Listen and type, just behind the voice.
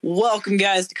Welcome,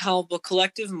 guys, to Comic Book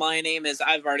Collective. My name is.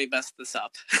 I've already messed this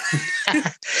up.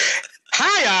 Hi,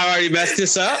 I already messed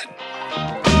this up.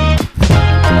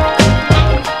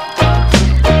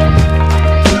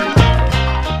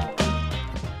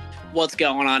 What's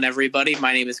going on, everybody?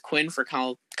 My name is Quinn for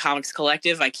Comics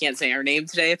Collective. I can't say our name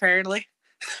today, apparently.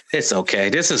 It's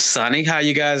okay. This is Sonny. How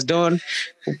you guys doing?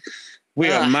 We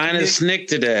are minus Nick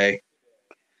today.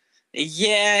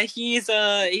 Yeah, he's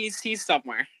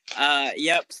somewhere.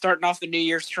 Yep, starting off the new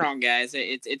year strong, guys.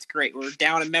 It's great. We're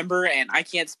down a member, and I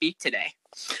can't speak today.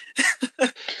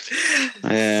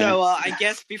 So I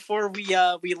guess before we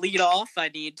lead off, I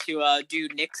need to do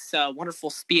Nick's wonderful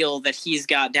spiel that he's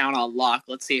got down on lock.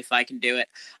 Let's see if I can do it.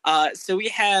 So we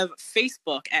have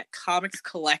Facebook at Comics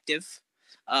Collective.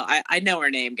 I know our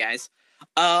name, guys.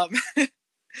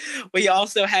 We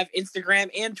also have Instagram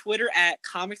and Twitter at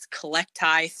Comics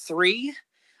Collecti 3.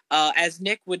 As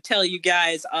Nick would tell you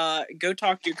guys, go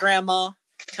talk to your grandma,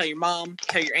 tell your mom,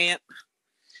 tell your aunt,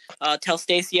 tell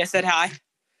Stacy I said hi.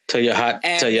 Tell your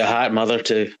hot mother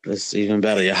too. That's even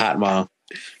better. Your hot mom.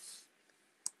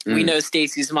 We know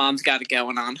Stacy's mom's got it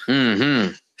going on.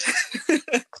 Mm-hmm.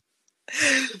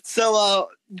 So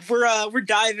we're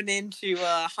diving into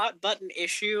a hot button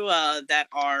issue that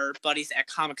our buddies at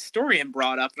Comicstorian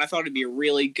brought up, and I thought it'd be a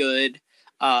really good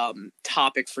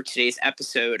topic for today's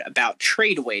episode about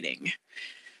trade waiting.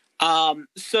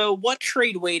 So what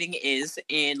trade waiting is,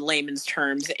 in layman's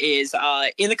terms, is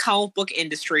in the comic book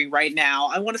industry right now,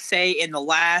 I want to say in the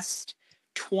last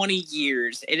 20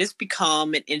 years, it has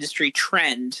become an industry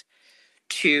trend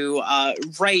to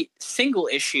write single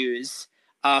issues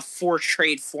for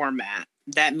trade format.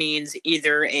 That means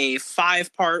either a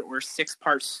 5-part or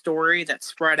 6-part story that's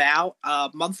spread out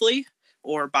monthly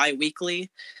or bi-weekly,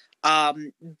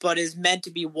 but is meant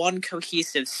to be one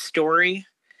cohesive story.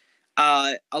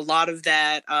 A lot of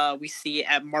that we see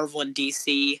at Marvel and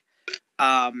DC.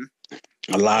 A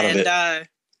lot of it. A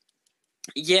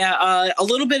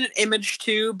little bit of Image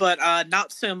too, but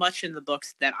not so much in the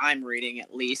books that I'm reading,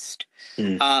 at least.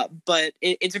 But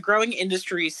it's a growing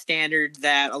industry standard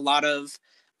that a lot of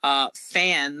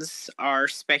fans are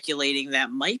speculating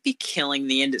that might be killing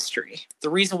the industry.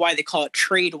 The reason why they call it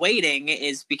trade waiting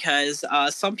is because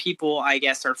some people, I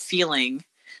guess, are feeling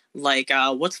like,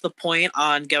 what's the point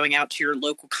on going out to your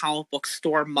local comic book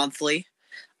store monthly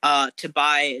to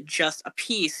buy just a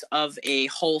piece of a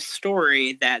whole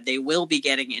story that they will be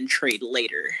getting in trade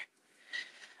later?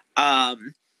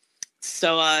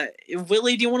 So,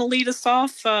 Willie, do you want to lead us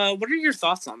off? What are your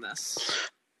thoughts on this?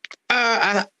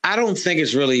 I don't think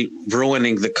it's really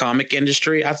ruining the comic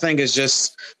industry. I think it's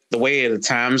just the way of the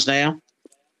times now.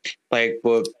 Like,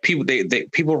 well,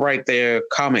 people write their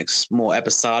comics more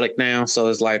episodic now. So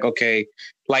it's like, okay,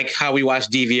 like how we watch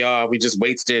DVR, we just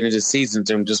wait to the end of the season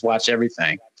to just watch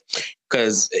everything.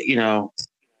 Because,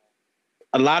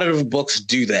 a lot of books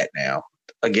do that now.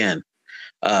 Again,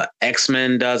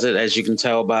 X-Men does it, as you can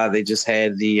tell by they just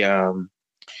had the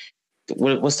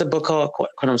what's the book called?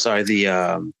 I'm sorry,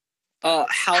 the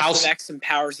House of X and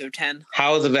Powers of 10.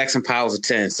 House of X and Powers of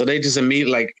 10. So they just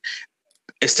immediately, like,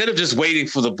 instead of just waiting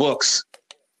for the books,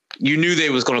 you knew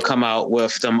they was going to come out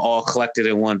with them all collected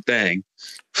in one thing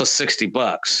for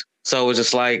 $60. So it was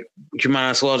just like, you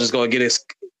might as well just go get it,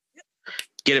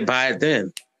 buy it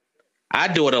then. I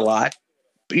do it a lot.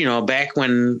 Back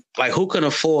when, like, who can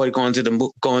afford going to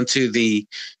the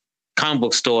comic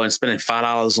book store and spending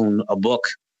 $5 on a book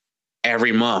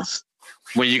every month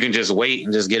when you can just wait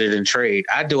and just get it in trade?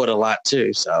 I do it a lot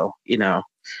too. So,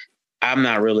 I'm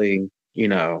not really,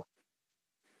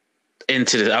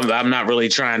 into this. I'm not really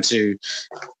trying to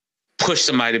push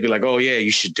somebody to be like, oh yeah,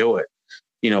 you should do it.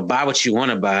 Buy what you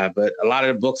want to buy. But a lot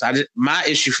of the books, my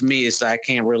issue for me is that I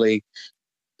can't really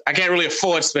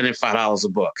afford spending $5 a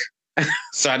book.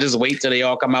 So I just wait till they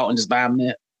all come out and just buy them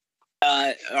then.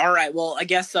 All right. Well, I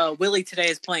guess Willie today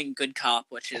is playing good cop,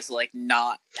 which is like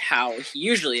not how he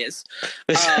usually is.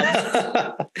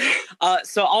 So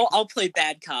I'll play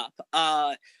bad cop.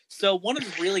 So one of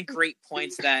the really great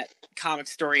points that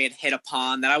Comicstorian hit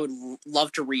upon that I would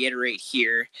love to reiterate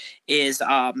here is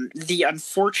the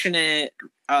unfortunate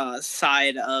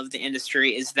side of the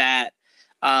industry is that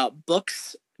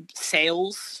books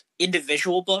sales,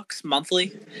 individual books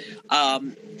monthly,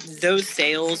 those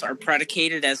sales are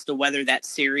predicated as to whether that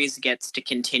series gets to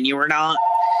continue or not,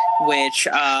 which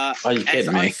are you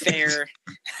kidding me? Unfair.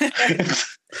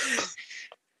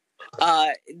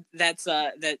 That's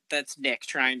Nick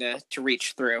trying to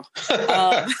reach through.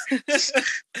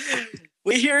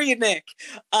 We hear you, Nick.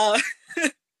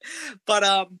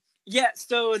 But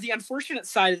so the unfortunate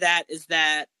side of that is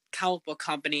that comic book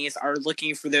companies are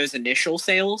looking for those initial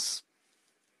sales.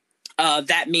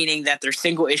 That meaning that their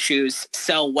single issues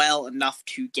sell well enough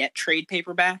to get trade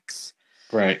paperbacks.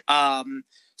 Right.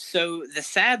 So the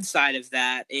sad side of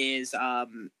that is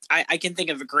I can think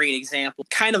of a great example,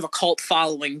 kind of a cult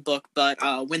following book, but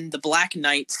when the Black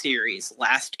Knight series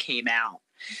last came out,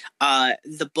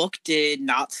 the book did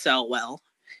not sell well.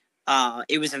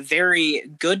 It was a very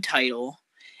good title,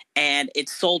 and it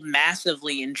sold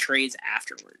massively in trades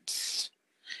afterwards.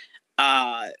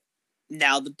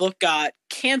 Now, the book got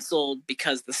canceled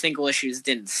because the single issues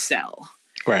didn't sell.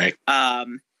 Right.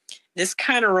 This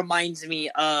kind of reminds me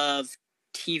of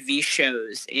TV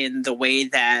shows in the way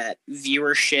that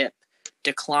viewership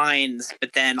declines,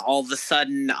 but then all of a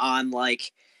sudden on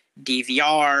like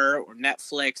DVR or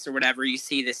Netflix or whatever, you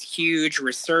see this huge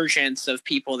resurgence of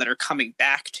people that are coming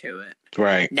back to it.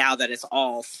 Right. Now that it's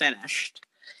all finished.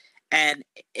 And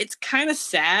it's kind of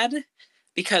sad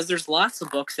because there's lots of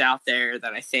books out there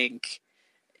that I think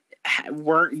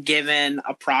weren't given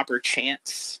a proper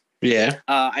chance. Yeah.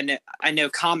 I know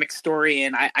Comic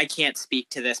Historian, I can't speak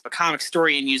to this, but Comic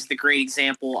Historian used the great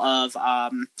example of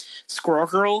Squirrel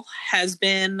Girl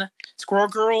and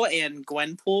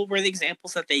Gwenpool were the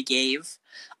examples that they gave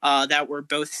that were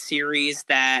both series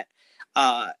that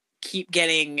keep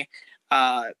getting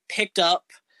picked up.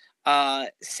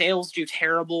 Sales do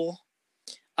terrible.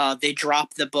 They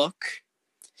drop the book.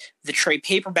 The trade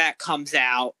paperback comes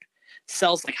out,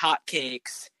 sells like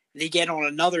hotcakes. They get on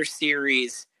another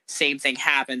series, same thing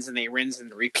happens, and they rinse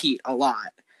and repeat a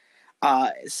lot.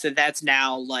 So that's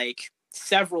now like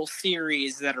several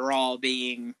series that are all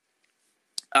being,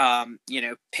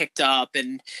 picked up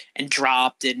and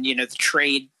dropped, and the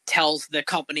trade tells the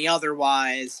company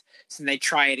otherwise, so they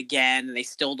try it again, and they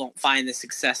still don't find the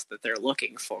success that they're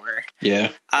looking for.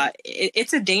 Yeah.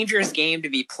 It's a dangerous game to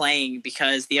be playing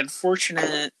because the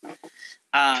unfortunate,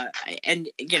 and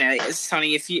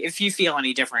Sonny, if you feel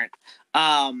any different,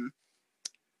 I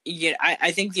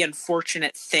think the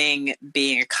unfortunate thing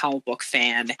being a comic book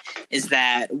fan is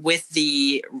that with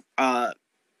the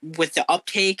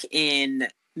uptake in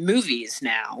movies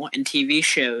now and TV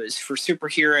shows for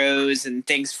superheroes and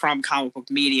things from comic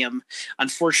book medium,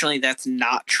 unfortunately, that's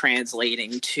not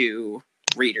translating to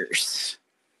readers.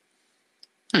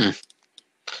 I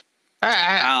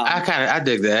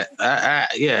dig that.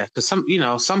 Yeah, because some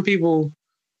people,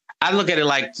 I look at it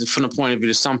like from the point of view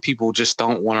that some people just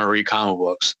don't want to read comic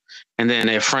books, and then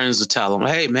their friends will tell them,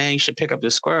 "Hey, man, you should pick up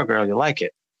this Squirrel Girl. You like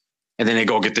it," and then they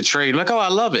go get the trade, like, "Oh, I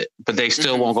love it," but they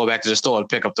still won't go back to the store to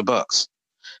pick up the books.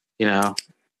 And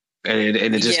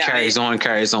it just carries on.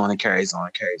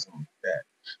 That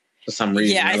for some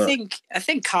reason. Yeah, I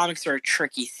think comics are a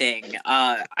tricky thing.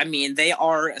 I mean, they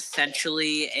are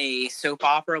essentially a soap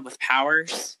opera with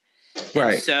powers.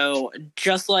 Right. And so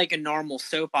just like a normal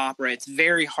soap opera, it's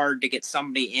very hard to get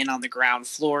somebody in on the ground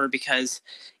floor because,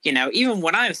 even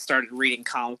when I started reading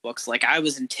comic books, like I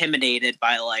was intimidated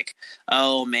by like,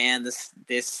 oh man,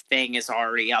 this thing is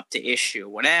already up to issue,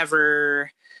 whatever.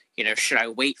 Should I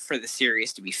wait for the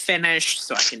series to be finished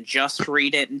so I can just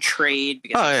read it and trade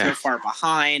because I'm so far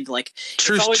behind? Like, it's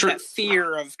always that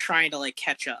fear of trying to like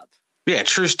catch up. Yeah,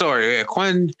 true story. Yeah,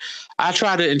 Quinn, I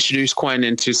try to introduce Quinn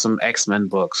into some X-Men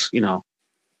books,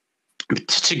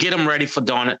 to get him ready for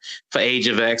Age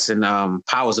of X and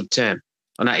Powers of 10.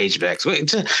 Well, not Age of X.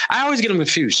 I always get them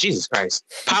confused. Jesus Christ.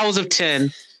 Powers of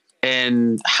 10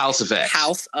 and House of X.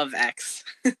 House of X.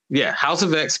 Yeah, House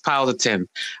of X, Powers of 10.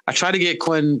 I try to get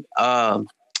Quinn,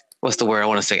 what's the word I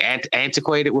want to say?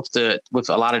 Antiquated with a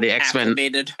lot of the X-Men.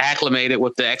 Acclimated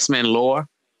with the X-Men lore.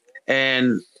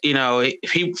 And, he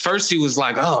was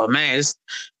like, oh, man, this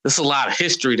is a lot of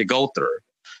history to go through,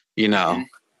 Mm-hmm.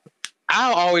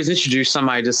 I'll always introduce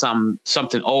somebody to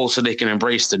something old so they can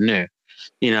embrace the new,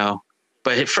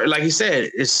 But like you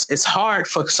said, it's hard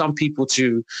for some people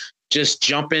to just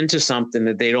jump into something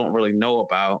that they don't really know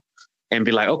about and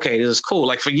be like, okay, this is cool.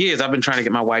 Like for years, I've been trying to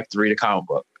get my wife to read a comic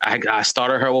book. I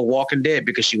started her with Walking Dead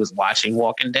because she was watching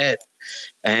Walking Dead.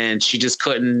 And she just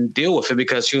couldn't deal with it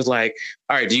because she was like,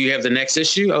 all right, do you have the next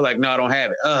issue? I was like, no, I don't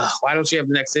have it. Why don't you have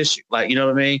the next issue? Like, you know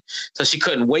what I mean? So she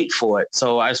couldn't wait for it.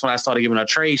 So when I started giving her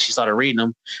trades, she started reading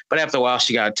them. But after a while,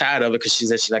 she got tired of it because she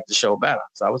said she liked the show better.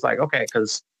 So I was like, okay,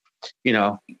 because,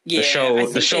 the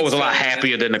show was a lot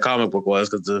happier than the comic book was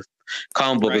because the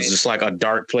comic book was just like a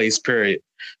dark place, period.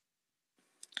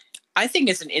 I think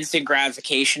it's an instant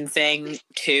gratification thing,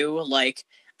 too. Like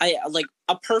a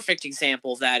perfect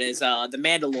example of that is The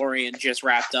Mandalorian just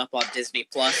wrapped up on Disney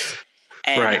Plus.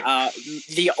 And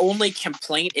the only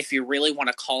complaint, if you really want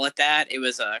to call it that, it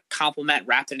was a compliment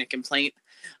wrapped in a complaint,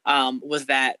 was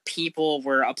that people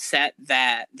were upset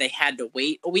that they had to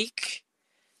wait a week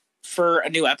for a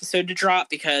new episode to drop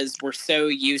because we're so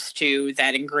used to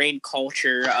that ingrained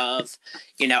culture of,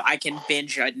 I can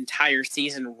binge an entire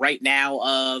season right now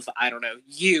of, I don't know,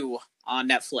 You on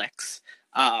Netflix,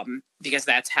 because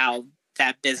that's how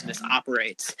that business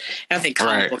operates. And I think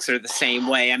comic books are the same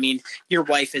way. I mean, your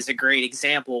wife is a great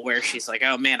example where she's like,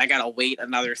 oh man, I gotta wait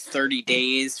another 30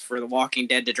 days for The Walking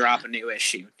Dead to drop a new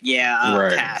issue. Yeah,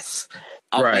 pass.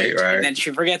 I'll wait. And then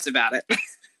she forgets about it.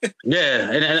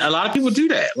 Yeah, and a lot of people do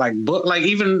that. Like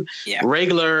even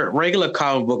regular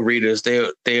comic book readers,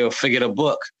 they'll forget a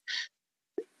book.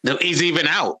 He's even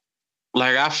out.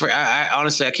 Like I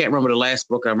honestly I can't remember the last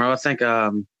book I remember. I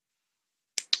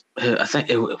think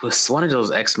it was one of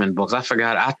those X-Men books. I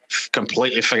forgot. I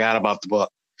completely forgot about the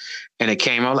book, and it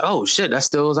came out like, oh shit, that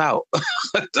still was out.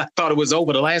 I thought it was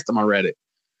over the last time I read it.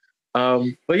 But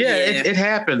it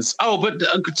happens. Oh, but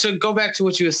to go back to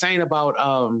what you were saying about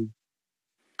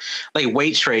like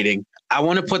weight trading, I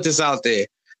want to put this out there.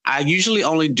 I usually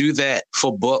only do that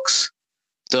for books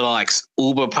that are like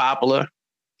uber popular,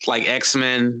 like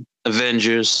X-Men,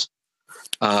 Avengers,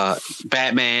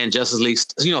 Batman, Justice League,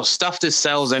 stuff that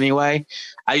sells anyway.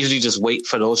 I usually just wait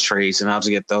for those trades and I'll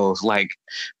just get those.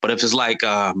 But if it's like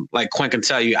Quinn can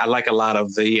tell you, I like a lot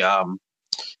of the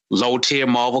low tier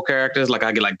Marvel characters. Like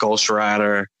I get like Ghost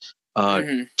Rider,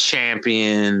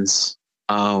 Champions,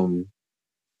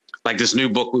 like this new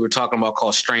book we were talking about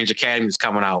called Strange Academy is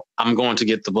coming out. I'm going to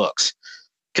get the books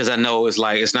because I know it's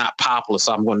not popular,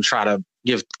 so I'm going to try to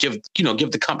give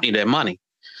the company their money.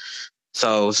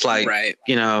 So it's like, I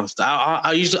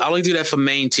only do that for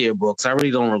main tier books. I really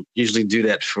don't usually do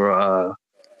that for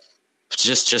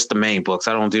just the main books.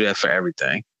 I don't do that for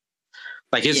everything.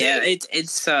 Like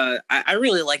I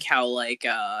really like how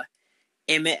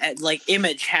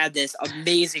Image had this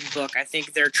amazing book. I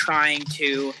think they're trying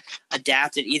to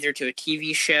adapt it either to a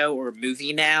TV show or a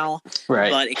movie now.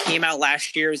 Right. But it came out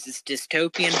last year as this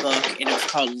dystopian book, and it was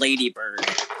called Ladybird.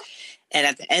 And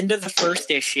at the end of the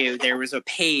first issue, there was a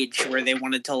page where they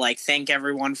wanted to thank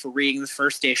everyone for reading the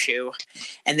first issue.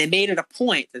 And they made it a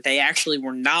point that they actually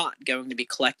were not going to be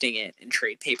collecting it in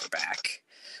trade paperback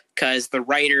because the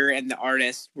writer and the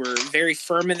artist were very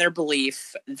firm in their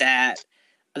belief that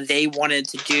they wanted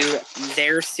to do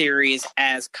their series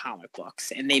as comic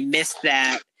books. And they missed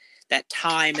that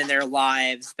time in their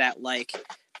lives that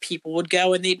people would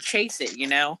go and they'd chase it,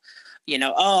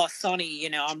 oh, Sonny,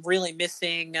 I'm really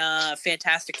missing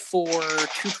Fantastic Four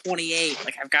 228.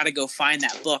 I've got to go find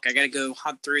that book. I got to go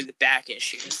hunt through the back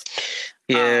issues.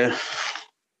 Yeah.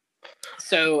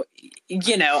 So,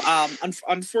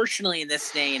 unfortunately, in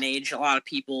this day and age, a lot of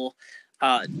people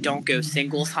don't go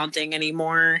singles hunting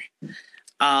anymore.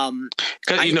 I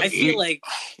feel like,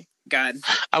 God.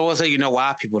 I will say,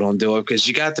 why people don't do it? Because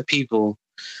you got the people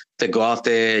that go out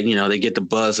there, they get the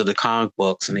buzz of the comic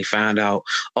books and they find out,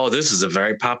 oh, this is a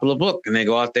very popular book. And they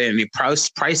go out there and they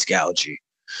price gouge you.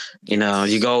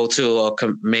 You go to a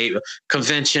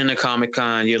convention, a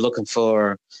Comic-Con, you're looking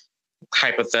for,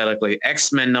 hypothetically,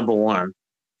 X-Men #1.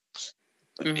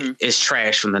 Mm-hmm. It's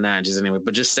trash from the 90s anyway.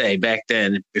 But just say back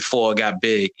then, before it got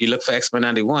big, you look for X-Men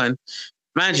 91.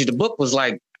 Mind you, the book was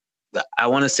I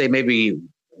want to say maybe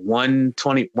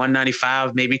 $120,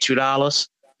 $195, maybe $2.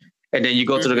 And then you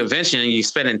go to the convention and you're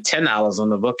spending $10 on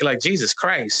the book. You're like, Jesus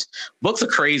Christ. Books are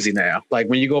crazy now.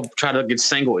 When you go try to get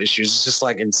single issues, it's just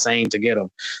insane to get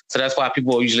them. So that's why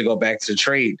people usually go back to the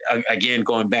trade. Again,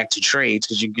 going back to trades,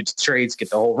 because you get the trades,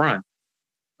 get the whole run.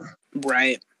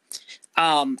 Right.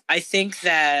 I think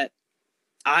that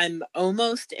I'm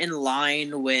almost in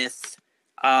line with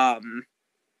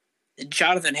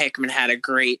Jonathan Hickman had a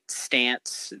great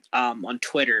stance on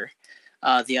Twitter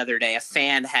the other day. A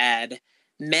fan had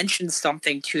mentioned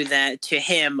something to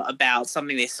him about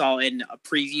something they saw in a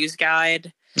previews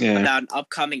guide about an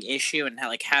upcoming issue and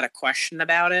had a question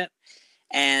about it.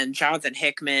 And Jonathan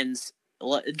Hickman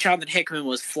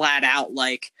was flat out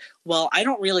well, I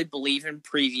don't really believe in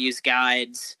previews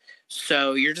guides,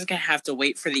 so you're just gonna have to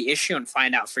wait for the issue and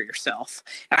find out for yourself.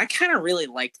 And I kind of really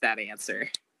liked that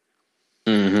answer.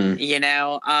 Mm-hmm.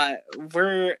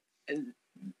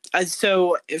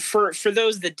 So for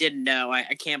those that didn't know,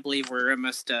 I can't believe we're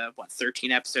almost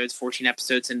 14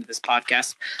 episodes into this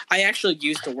podcast. I actually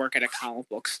used to work at a comic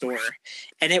book store,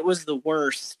 and it was the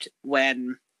worst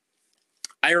when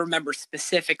I remember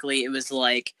specifically. It was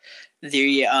when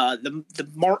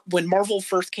Marvel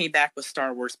first came back with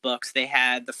Star Wars books. They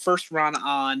had the first run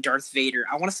on Darth Vader.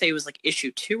 I want to say it was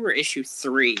issue 2 or issue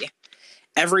 3.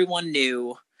 Everyone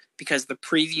knew, because the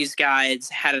previews guides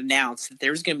had announced that there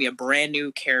was going to be a brand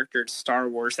new character to Star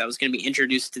Wars that was going to be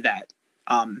introduced to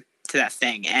that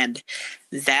thing, and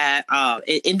that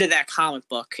into that comic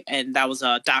book, and that was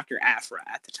Dr. Aphra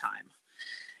at the time.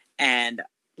 And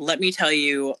let me tell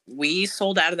you, we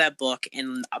sold out of that book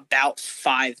in about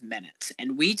 5 minutes,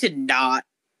 and we did not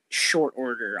short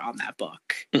order on that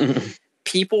book.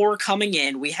 People were coming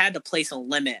in. We had to place a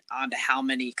limit on how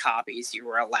many copies you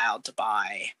were allowed to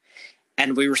buy,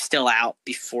 and we were still out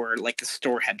before like the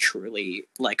store had truly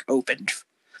like opened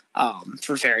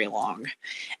for very long.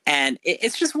 And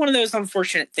it's just one of those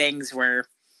unfortunate things where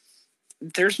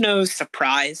there's no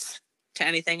surprise to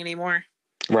anything anymore.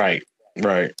 Right.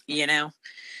 You know,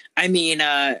 I mean,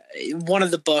 one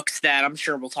of the books that I'm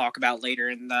sure we'll talk about later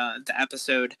in the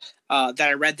episode that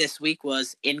I read this week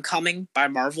was Incoming by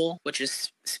Marvel, which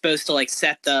is supposed to like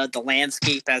set the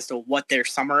landscape as to what their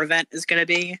summer event is going to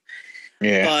be.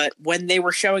 Yeah. But when they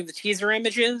were showing the teaser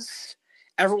images,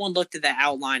 everyone looked at the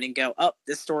outline and go, "Oh,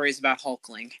 this story is about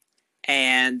Hulkling,"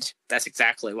 and that's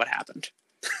exactly what happened.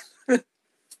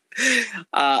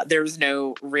 There was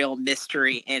no real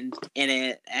mystery in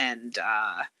it, and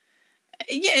yeah,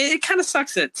 it kind of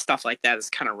sucks that stuff like that is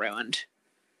kind of ruined.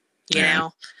 You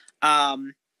know,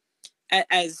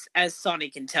 as Sonny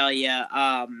can tell you,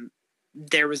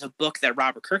 there was a book that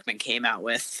Robert Kirkman came out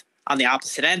with on the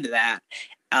opposite end of that.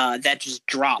 That just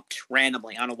dropped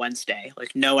randomly on a Wednesday,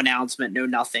 like no announcement, no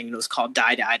nothing. It was called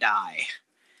Die, Die, Die.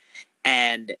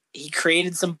 And he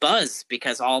created some buzz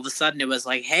because all of a sudden it was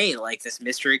like, hey, like this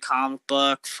mystery comic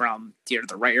book from the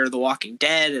writer of The Walking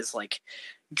Dead is like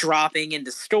dropping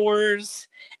into stores,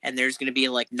 and there's going to be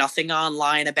like nothing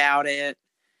online about it.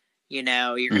 You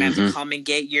know, you're going to have to come and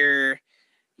get your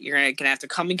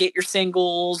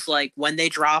singles like when they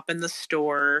drop in the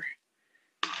store.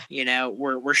 You know,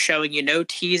 we're showing you no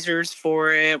teasers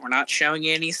for it. We're not showing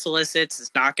you any solicits.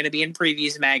 It's not going to be in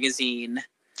Previews magazine.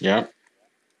 Yeah.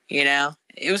 You know,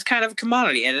 it was kind of a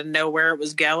commodity. I didn't know where it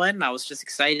was going. I was just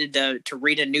excited to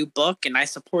read a new book, and I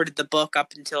supported the book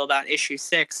up until about issue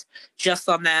 6, just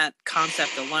on that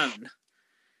concept alone.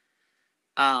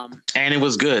 And it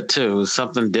was good too. It was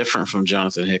something different from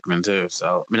Jonathan Hickman too.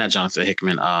 So I mean, not Jonathan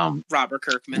Hickman. Robert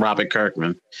Kirkman. Robert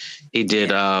Kirkman. He did.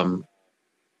 Yeah.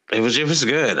 It was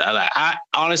good. I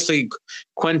honestly,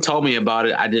 Quinn told me about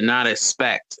it. I did not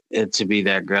expect it to be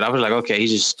that good. I was like, okay, he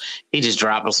just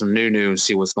dropping some new news,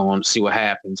 see what's going, see what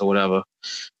happens or whatever.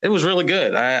 It was really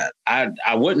good.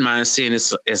 I wouldn't mind seeing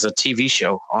this as a TV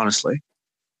show, honestly.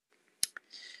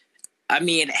 I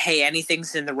mean, hey,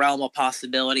 anything's in the realm of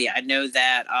possibility. I know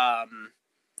that.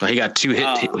 He got 2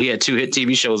 hit. He had 2 hit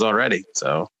TV shows already.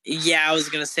 So yeah, I was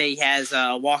gonna say he has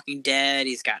Walking Dead.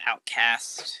 He's got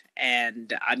Outcast,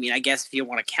 and I mean, I guess if you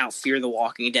want to count Fear the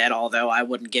Walking Dead, although I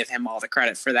wouldn't give him all the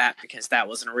credit for that because that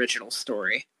was an original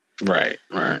story. Right.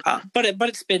 But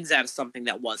it spins out of something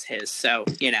that was his. So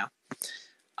you know.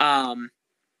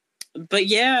 But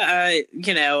yeah,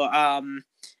 you know.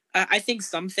 I think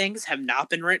some things have not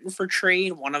been written for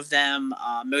trade. One of them,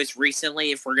 most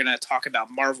recently, if we're going to talk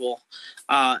about Marvel,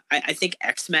 I think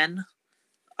X-Men,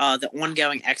 the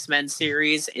ongoing X-Men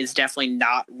series, is definitely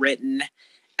not written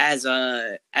as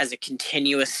a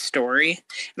continuous story.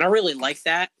 And I really like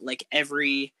that. Like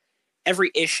every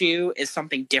issue is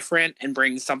something different and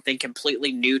brings something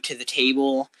completely new to the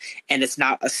table. And it's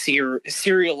not a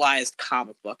serialized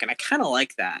comic book. And I kind of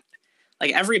like that.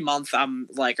 Like every month I'm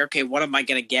like, okay, what am I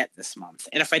going to get this month?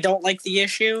 And if I don't like the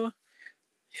issue,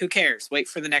 who cares? Wait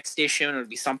for the next issue and it'll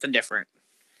be something different.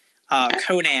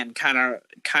 Conan kind of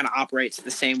operates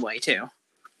the same way too.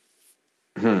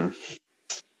 But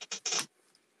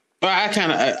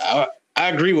I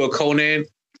agree with Conan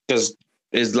because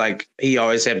it's like he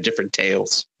always had different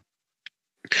tales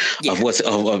of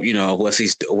what's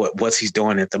he's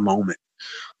doing at the moment.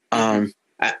 The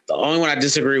only one I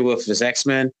disagree with is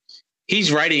X-Men.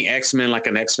 He's writing X-Men like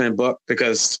an X-Men book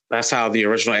because that's how the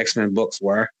original X-Men books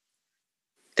were.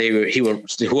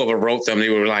 Whoever wrote them, they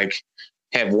were like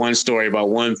have one story about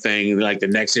one thing, like the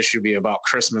next issue be about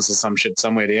Christmas or some shit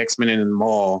somewhere. The X-Men in the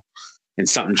mall and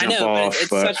something jump off.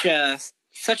 It's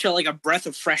such a like a breath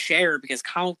of fresh air because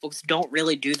comic books don't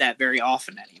really do that very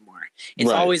often anymore.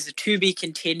 It's always a to be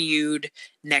continued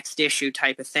next issue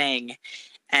type of thing,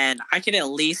 and I could at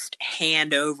least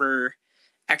hand over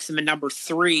X-Men number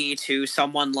 3 to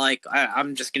someone like,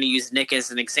 I'm just going to use Nick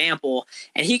as an example,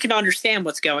 and he can understand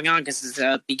what's going on because there's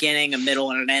a beginning, a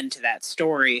middle, and an end to that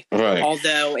story. Right.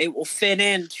 Although it will fit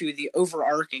into the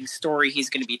overarching story he's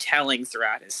going to be telling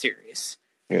throughout his series.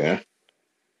 Yeah.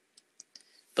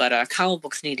 But comic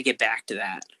books need to get back to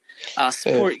that.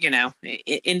 Support,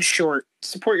 in short,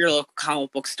 support your local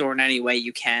comic book store in any way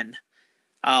you can.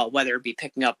 Whether it be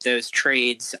picking up those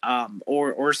trades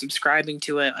or subscribing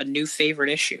to a new favorite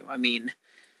issue. I mean,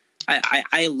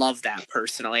 I love that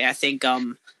personally. I think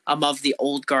I'm of the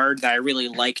old guard that I really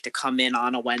like to come in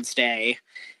on a Wednesday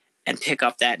and pick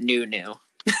up that new.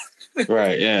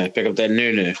 Right, yeah, pick up that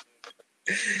new.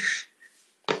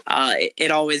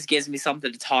 It always gives me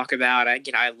something to talk about.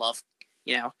 I love,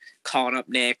 calling up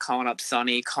Nick, calling up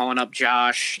Sonny, calling up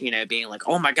Josh, being like,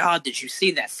 oh my God, did you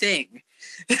see that thing?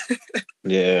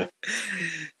 Yeah.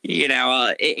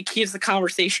 It keeps the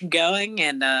conversation going,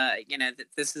 and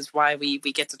this is why we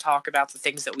get to talk about the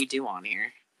things that we do on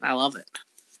here. I love it.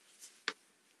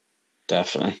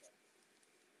 Definitely.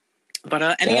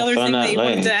 But any other thing that you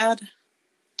wanted to add?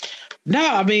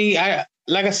 No, I mean,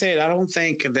 like I said, I don't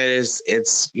think that it's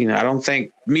I don't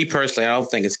think, me personally, I don't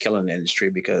think it's killing the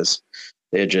industry, because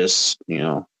they're just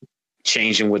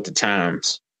changing with the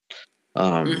times.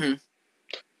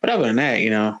 But other than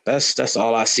that, that's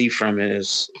all I see from it,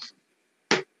 is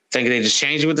thinking they just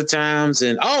changing with the times.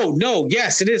 And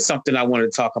yes, it is something I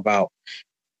wanted to talk about.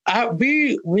 I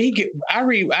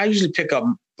usually pick up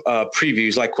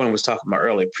previews, like Quinn was talking about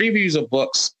earlier. Previews of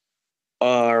books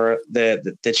are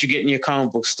that you get in your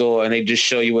comic book store, and they just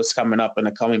show you what's coming up in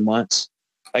the coming months,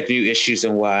 like new issues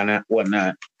and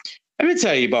whatnot. Let me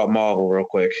tell you about Marvel real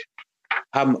quick.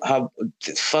 How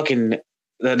fucking,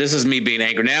 this is me being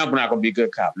angry now, but I'm not gonna be a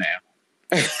good cop now.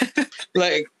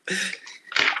 Like,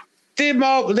 they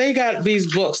got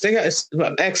these books. They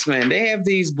got X-Men. They have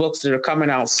these books that are coming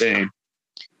out soon,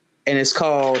 and it's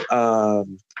called The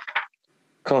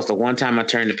One Time I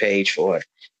Turned the Page for It.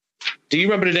 Do you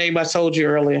remember the name I told you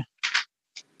earlier?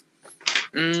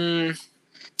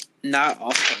 Not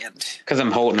offhand. Because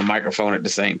I'm holding the microphone at the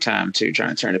same time too,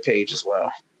 trying to turn the page as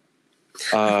well.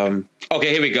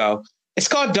 Okay, here we go. It's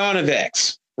called Dawn of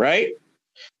X, right?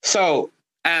 So.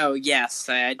 Oh yes,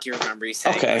 I do remember you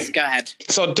saying. Okay, go ahead.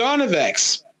 So Dawn of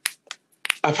X.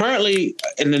 Apparently,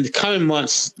 in the coming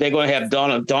months, they're going to have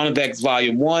Dawn of X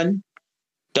Volume 1,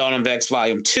 Dawn of X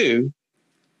Volume 2,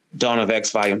 Dawn of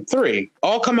X Volume 3,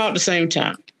 all come out at the same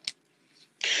time.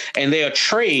 And they are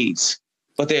trades,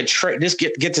 but they're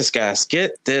get this, guys.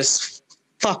 Get this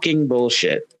fucking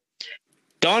bullshit.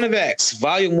 Dawn of X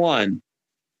Volume 1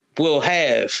 will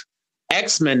have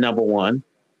X-Men #1,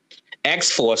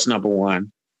 X-Force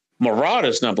 #1,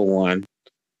 Marauders #1,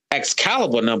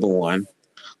 Excalibur #1,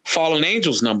 Fallen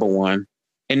Angels #1,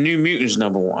 and New Mutants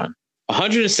 #1.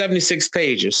 176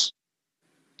 pages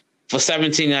for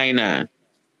 $17.99.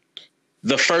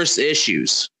 The first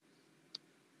issues.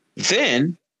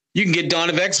 Then you can get Dawn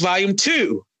of X Volume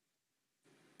 2,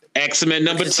 X-Men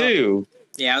 #2.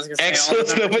 Yeah, I was gonna say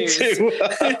X-Men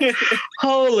 #2.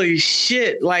 Holy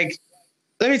shit! Like,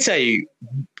 let me tell you,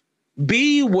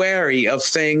 be wary of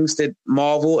things that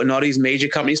Marvel and all these major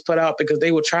companies put out, because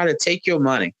they will try to take your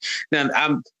money. Now,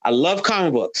 I love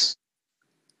comic books.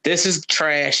 This is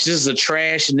trash. This is a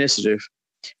trash initiative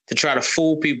to try to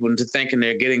fool people into thinking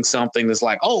they're getting something that's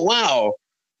like, oh, wow,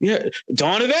 yeah,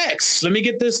 Dawn of X. Let me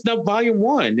get this Volume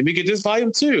 1. Let me get this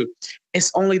Volume 2.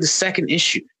 It's only the second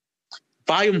issue.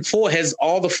 Volume 4 has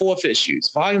all the 4th issues.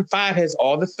 Volume 5 has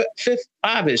all the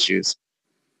 5 issues.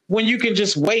 When you can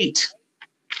just wait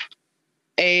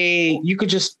you could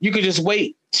just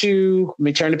wait to, let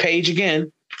me turn the page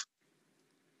again.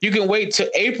 You can wait to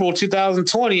April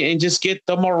 2020 and just get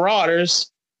the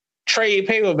Marauders trade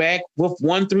paperback with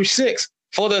 1 through 6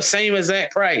 for the same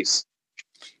exact price.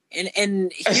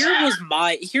 And here's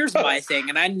my thing,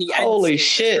 and I holy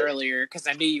shit this earlier because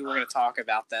I knew you were going to talk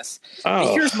about this.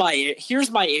 Oh. Here's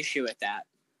my issue with that.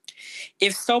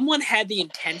 If someone had the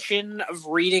intention of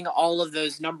reading all of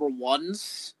those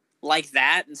 #1s like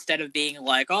that, instead of being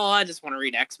like, oh, I just want to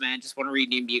read X-Men, just want to read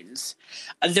New Mutants,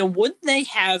 then wouldn't they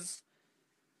have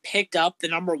picked up the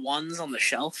 #1s on the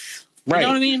shelf? You know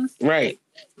what I mean? Right.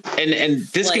 And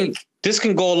this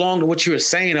can go along to what you were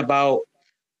saying about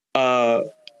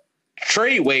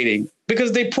trade waiting,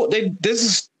 because this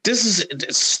is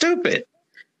it's stupid.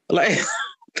 Like,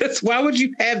 why would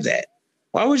you have that?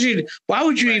 Why would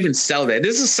you even sell that?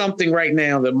 This is something right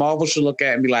now that Marvel should look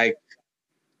at and be like,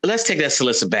 let's take that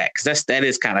solicit back, because that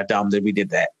is kind of dumb that we did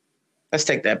that. Let's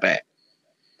take that back.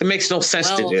 It makes no sense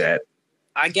to do that.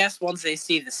 I guess once they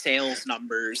see the sales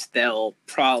numbers, they'll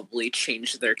probably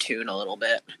change their tune a little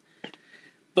bit.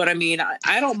 But I mean,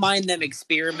 I don't mind them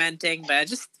experimenting, but I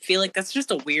just feel like that's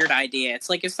just a weird idea. It's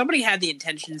like if somebody had the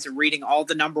intentions of reading all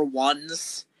the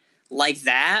 #1s like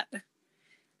that,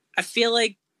 I feel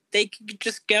like they could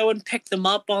just go and pick them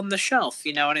up on the shelf.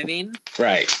 You know what I mean?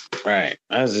 Right.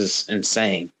 That's just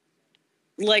insane.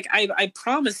 Like, I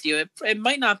promise you, it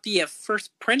might not be a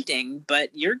first printing, but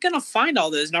you're going to find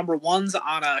all those #1s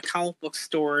on a comic book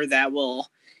store that will,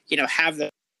 have the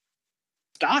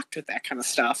stocked with that kind of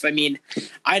stuff. I mean,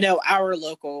 I know our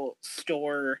local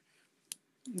store,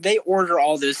 they order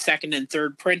all those second and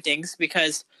third printings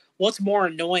because what's more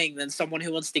annoying than someone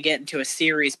who wants to get into a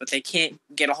series but they can't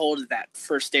get a hold of that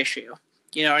first issue?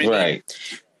 You know what I mean? Right.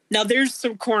 Now, there's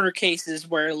some corner cases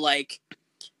where, like,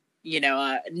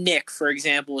 Nick, for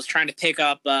example, was trying to pick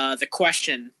up The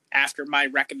Question after my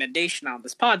recommendation on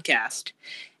this podcast.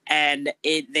 And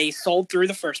they sold through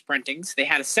the first printings. They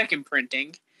had a second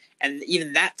printing, and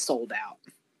even that sold out.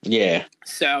 Yeah.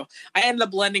 So I ended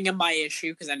up lending him my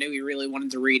issue because I knew he really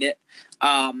wanted to read it.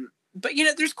 But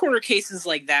there's corner cases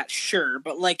like that, sure.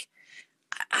 But like,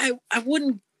 I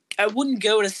wouldn't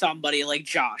go to somebody like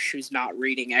Josh who's not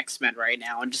reading X-Men right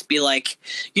now and just be like,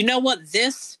 you know what,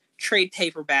 this trade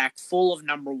paperback full of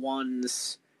number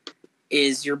ones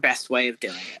is your best way of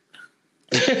doing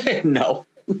it. No.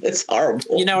 It's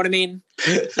horrible. You know what I mean?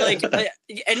 Like,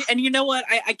 and you know what?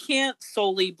 I can't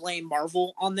solely blame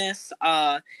Marvel on this.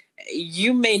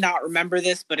 You may not remember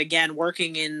this, but again,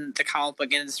 working in the comic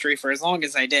book industry for as long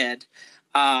as I did,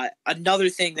 another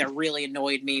thing that really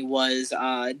annoyed me was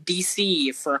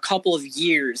DC for a couple of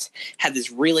years had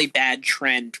this really bad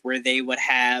trend where they would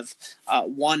have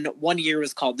one year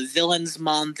was called the Villains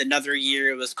Month, another year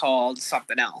it was called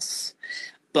something else.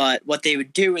 But what they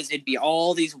would do is it'd be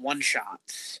all these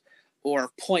one-shots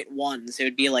or .1s. It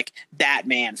would be like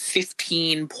Batman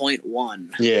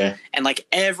 15.1. Yeah. And like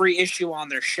every issue on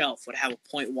their shelf would have a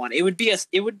 .1. It would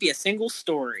be a single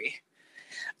story.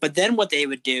 But then what they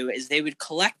would do is they would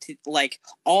collect like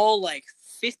all like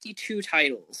 52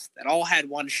 titles that all had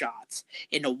one-shots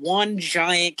into one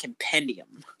giant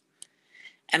compendium.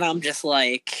 And I'm just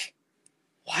like,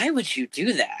 why would you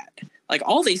do that? Like,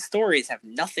 all these stories have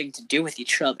nothing to do with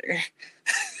each other.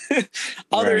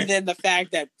 Other than the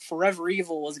fact that Forever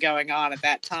Evil was going on at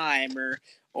that time,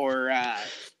 or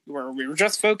where we were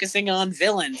just focusing on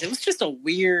villains. It was just a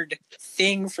weird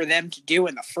thing for them to do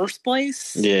in the first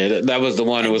place. Yeah, that was the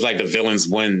one. It was like the villains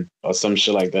win or some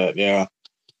shit like that. Yeah.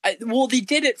 Well, they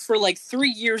did it for like 3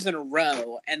 years in a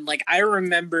row. And like, I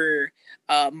remember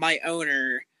my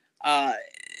owner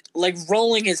like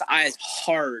rolling his eyes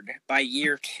hard by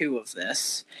year 2 of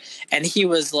this. And he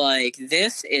was like,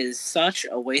 this is such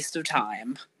a waste of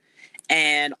time.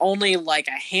 And only like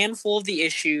a handful of the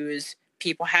issues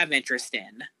people have interest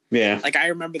in. Yeah. Like, I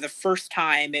remember the first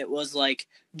time it was like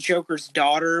Joker's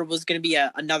daughter was going to be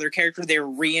another character they were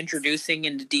reintroducing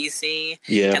into DC.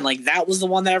 Yeah. And like, that was the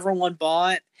one that everyone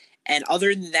bought. And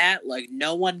other than that, like,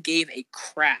 no one gave a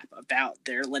crap about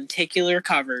their lenticular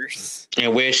covers.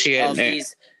 And where she at?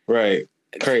 Right.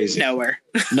 Crazy. Nowhere.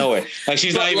 Nowhere. Like,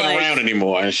 she's not even around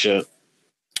anymore and shit.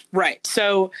 Right.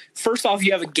 So, first off,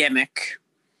 you have a gimmick.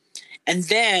 And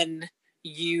then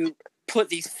you put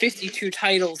these 52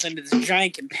 titles into this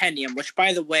giant compendium, which,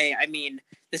 by the way, I mean,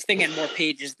 this thing had more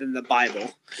pages than the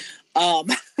Bible.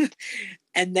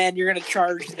 And then you're going to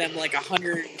charge them like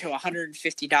 $100 to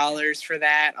 $150 for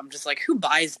that. I'm just like, who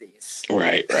buys these?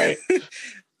 Right.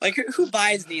 Like, who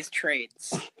buys these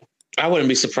trades? I wouldn't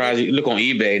be surprised. You look on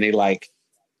eBay and they like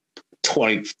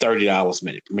 $20,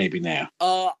 $30 maybe now.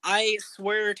 I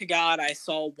swear to God, I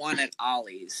saw one at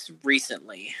Ollie's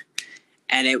recently,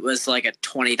 and it was like a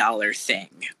 $20 thing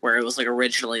where it was like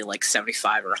originally like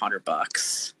 $75 or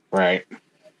 $100. Right.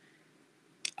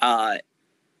 And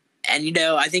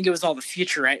I think it was all the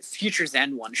Future's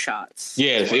End one shots.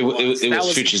 Yeah, it was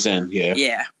Future's End.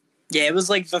 Yeah. Yeah, it was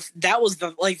like that was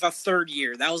the third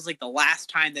year. That was like the last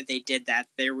time that they did that.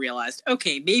 They realized,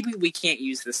 okay, maybe we can't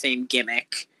use the same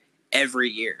gimmick every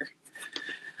year.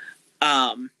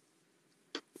 Boy,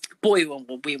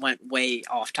 we went way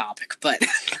off topic, but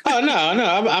oh no,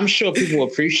 I'm sure people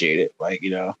appreciate it. Like,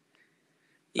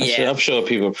 I'm sure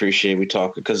people appreciate we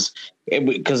talk because we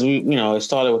it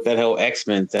started with that whole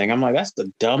X-Men thing. I'm like, that's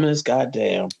the dumbest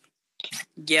goddamn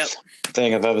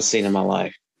thing I've ever seen in my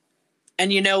life.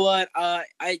 And you know what? I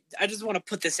just want to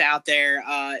put this out there,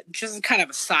 just kind of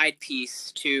a side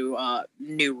piece to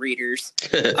new readers.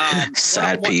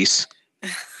 Side piece.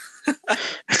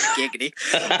 Giggity.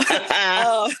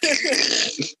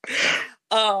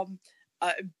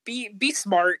 Be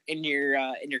smart in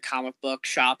your comic book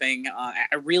shopping. I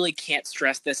really can't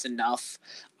stress this enough.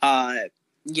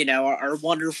 Our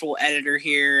wonderful editor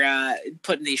here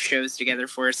putting these shows together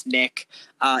for us, Nick,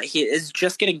 he is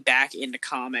just getting back into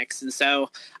comics, and so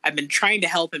I've been trying to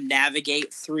help him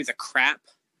navigate through the crap,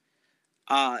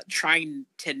 trying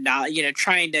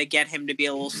to get him to be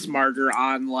a little smarter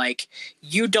on, like,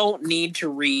 you don't need to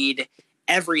read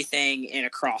everything in a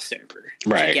crossover to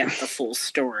get the full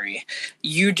story.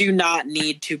 You do not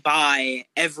need to buy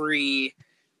every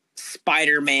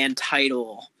Spider-Man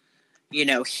title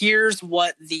here's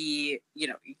what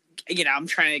I'm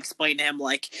trying to explain to him,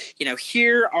 like,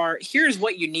 here's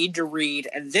what you need to read,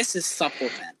 and this is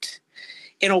supplement.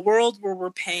 In a world where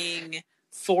we're paying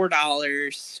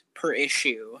 $4 per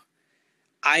issue,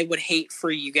 I would hate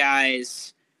for you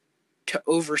guys to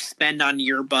overspend on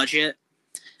your budget.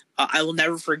 I will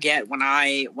never forget when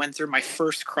I went through my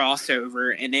first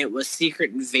crossover, and it was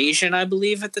Secret Invasion, I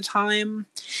believe, at the time.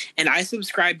 And I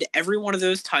subscribed to every one of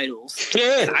those titles.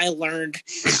 Yeah. And I learned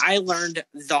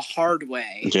the hard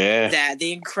way that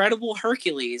the Incredible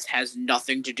Hercules has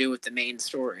nothing to do with the main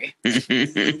story.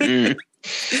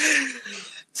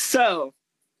 So,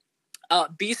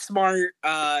 be smart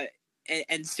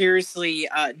and seriously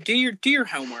do your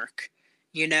homework.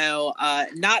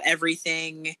 Not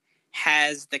everything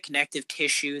has the connective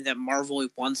tissue that Marvel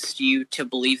wants you to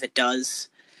believe it does.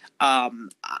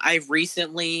 I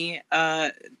recently,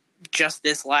 just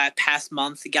this past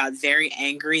month, got very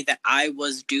angry that I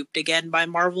was duped again by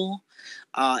Marvel.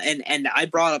 And I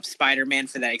brought up Spider-Man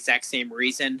for that exact same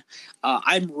reason.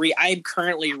 I'm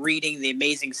currently reading The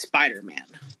Amazing Spider-Man.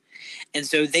 And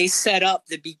so they set up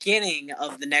the beginning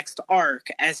of the next arc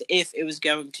as if it was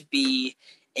going to be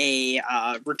a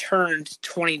returned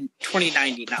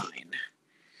 2099.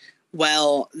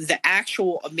 Well, the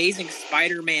actual Amazing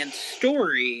Spider-Man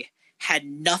story had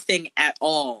nothing at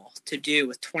all to do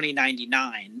with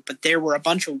 2099, but there were a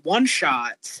bunch of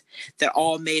one-shots that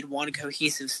all made one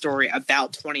cohesive story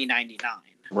about 2099.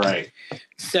 Right.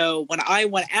 So when I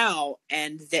went out,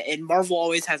 and Marvel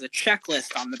always has a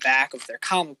checklist on the back of their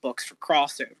comic books for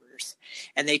crossovers,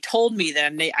 and they told me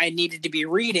that I needed to be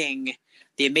reading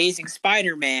The Amazing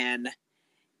Spider-Man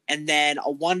and then a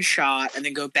one-shot and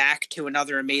then go back to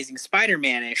another Amazing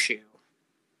Spider-Man issue.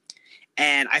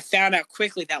 And I found out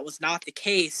quickly that was not the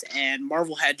case, and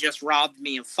Marvel had just robbed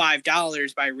me of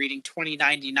 $5 by reading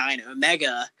 2099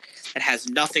 Omega that has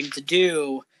nothing to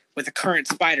do with the current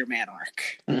Spider-Man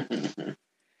arc.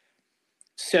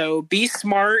 So be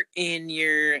smart in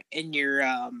your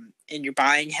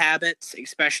buying habits,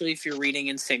 especially if you're reading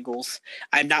in singles.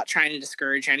 I'm not trying to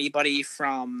discourage anybody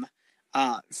from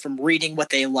reading what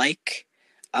they like,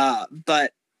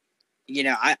 but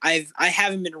I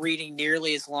haven't been reading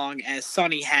nearly as long as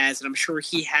Sonny has, and I'm sure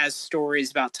he has stories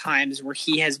about times where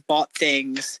he has bought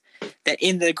things that,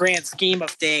 in the grand scheme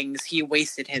of things, he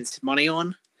wasted his money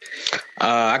on.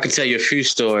 I can tell you a few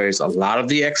stories. A lot of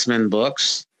the X-Men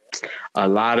books, a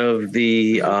lot of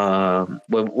the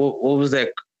what was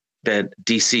that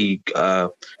DC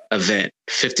event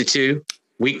 52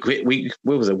 week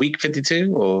what was it, week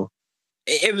 52 or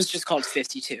it was just called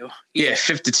 52. Yeah,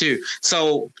 52.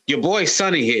 So your boy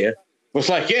Sonny here was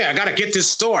like, yeah, I gotta get this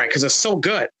story because it's so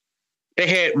good. They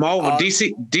had Marvel,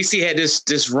 DC had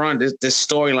this run, this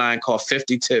storyline called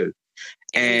 52,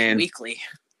 and weekly.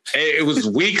 It was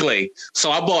weekly.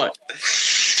 So I bought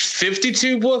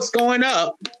 52 books going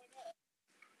up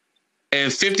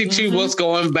and 52 books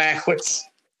going backwards.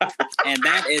 And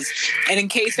in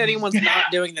case anyone's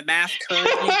not doing the math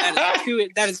currently,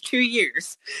 that is 2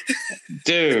 years.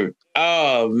 Dude,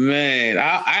 oh man.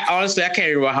 I honestly, I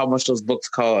can't remember how much those books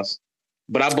cost,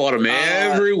 but I bought them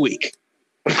every week.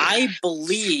 I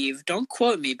believe, don't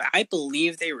quote me, but I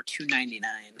believe they were $2.99.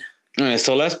 All right,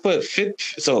 so let's put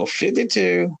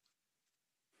 52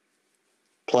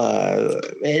 plus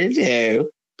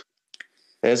 52.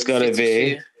 That's going to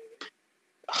be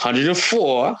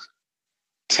 104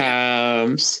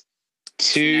 times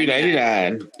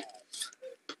 $2.99.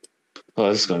 Oh,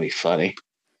 this is going to be funny.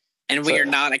 And we are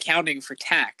not accounting for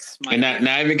tax. And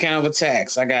not even counting for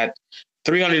tax. I got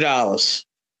 $300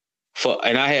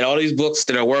 and I had all these books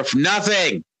that are worth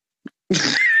nothing.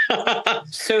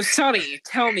 So Sonny,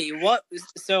 tell me what.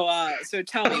 So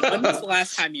tell me, when was the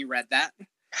last time you read that?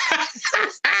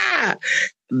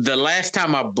 The last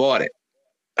time I bought it,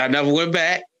 I never went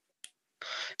back.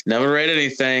 Never read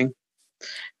anything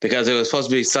because it was supposed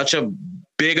to be such a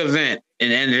big event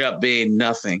and ended up being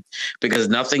nothing because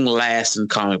nothing lasts in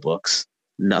comic books.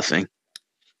 Nothing.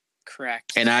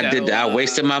 Correct. And I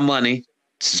wasted my money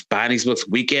just buying these books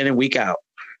week in and week out.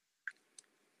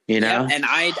 You know? Yeah, and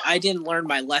I didn't learn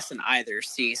my lesson either.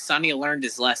 See, Sonny learned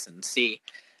his lesson. See,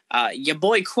 your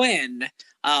boy Quinn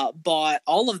bought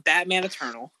all of Batman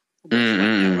Eternal. Went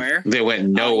nowhere. They went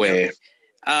nowhere.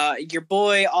 Your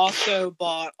boy also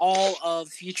bought all of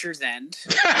Future's End.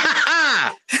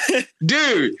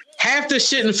 Dude, half the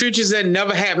shit in Future's End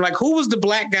never happened. Like, who was the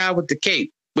black guy with the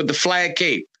cape, with the flag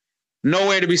cape?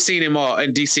 Nowhere to be seen him all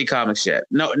in DC Comics yet.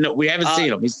 No, we haven't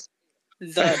seen him.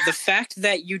 the fact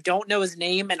that you don't know his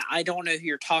name and I don't know who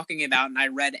you're talking about, and I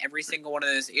read every single one of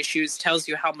those issues, tells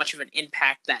you how much of an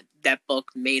impact that book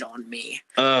made on me.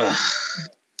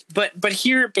 But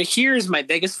here's my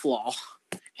biggest flaw,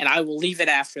 and I will leave it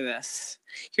after this.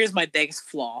 Here's my biggest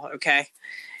flaw. Okay,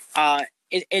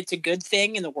 it's a good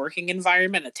thing in the working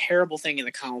environment, a terrible thing in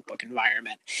the comic book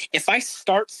environment. If I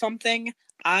start something,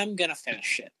 I'm gonna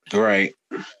finish it. Right.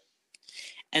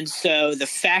 And so the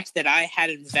fact that I had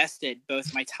invested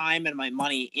both my time and my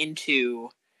money into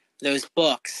those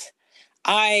books,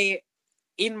 I,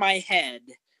 in my head,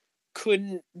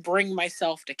 couldn't bring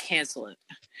myself to cancel it.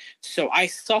 So I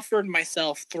suffered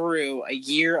myself through a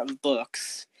year of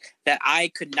books that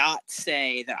I could not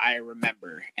say that I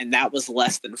remember. And that was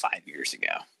less than 5 years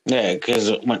ago. Yeah, because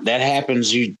when that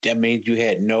happens, that means you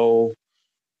had no...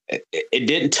 It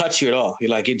didn't touch you at all. You're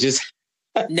like, it just...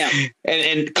 No.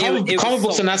 And comic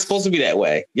books are not supposed to be that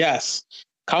way. Yes.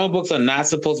 Comic books are not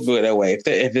supposed to be that way.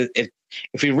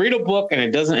 If you read a book and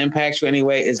it doesn't impact you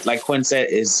anyway, it's like Quinn said,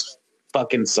 is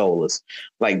fucking soulless.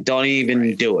 Like, don't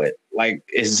even do it. Like,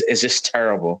 it's just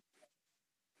terrible.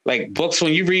 Like, books,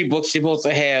 when you read books, you're supposed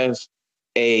to have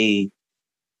a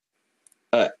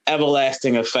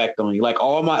everlasting effect on you. Like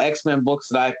all my X-Men books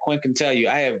that Quinn can tell you,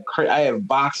 I have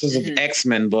boxes of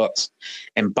X-Men books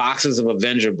and boxes of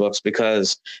Avenger books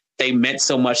because they meant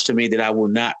so much to me that I will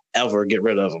not ever get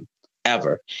rid of them,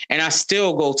 ever. And I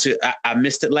still go to, I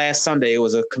missed it last Sunday. It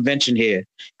was a convention here.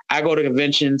 I go to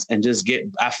conventions and just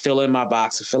I fill in my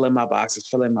boxes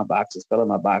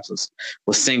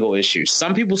with single issues.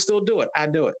 Some people still do it. I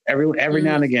do it every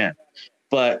now and again,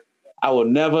 but I will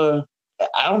never.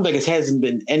 I don't think it hasn't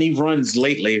been any runs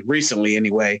recently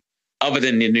anyway, other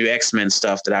than the new X-Men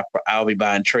stuff that I'll be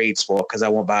buying trades for because I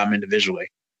won't buy them individually.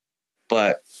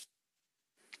 But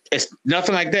it's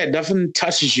nothing like that. Nothing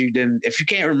touches you. Then if you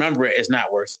can't remember it, it's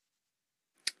not worth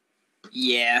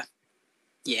it.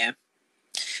 Yeah.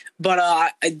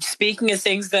 But speaking of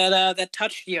things that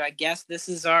touched you, I guess this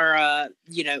is our,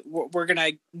 we're going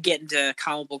to get into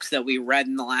comic books that we read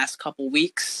in the last couple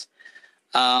weeks.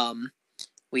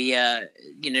 We,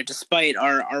 despite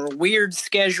our weird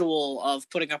schedule of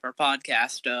putting up our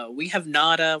podcast, we have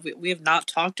not we have not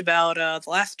talked about the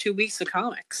last 2 weeks of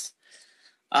comics.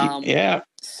 Yeah.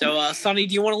 So, Sonny,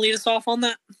 do you want to lead us off on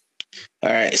that? All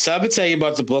right. So I'm gonna tell you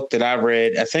about the book that I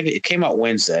read. I think it came out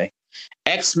Wednesday.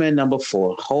 X-Men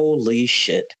 #4. Holy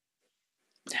shit!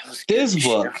 This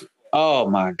book. Oh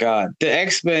my god! The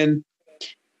X-Men.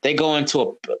 They go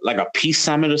into a peace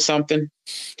summit or something.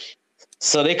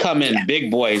 So they come in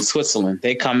big boy in Switzerland.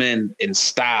 They come in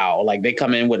style. Like they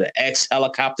come in with an X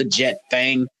helicopter jet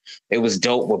thing. It was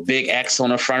dope with big X on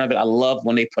the front of it. I love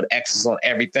when they put X's on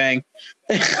everything.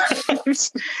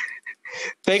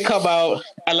 They come out.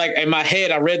 In my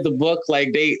head, I read the book.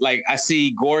 I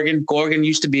see Gorgon. Gorgon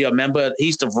used to be a member. He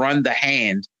used to run the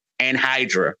Hand and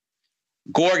Hydra.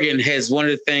 Gorgon has one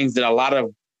of the things that a lot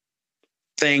of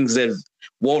things that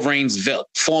Wolverine's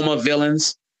former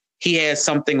villains. He has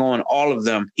something on all of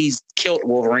them. He's killed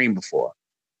Wolverine before.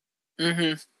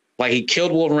 Mm-hmm. Like he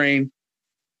killed Wolverine,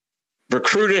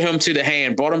 recruited him to the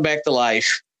Hand, brought him back to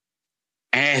life,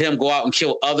 and had him go out and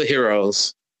kill other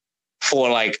heroes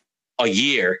for like a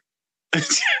year.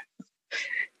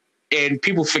 And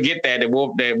people forget that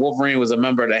Wolverine was a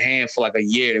member of the Hand for like a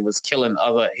year. It was killing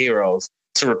other heroes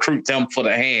to recruit them for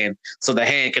the Hand so the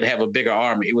Hand could have a bigger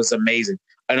army. It was amazing.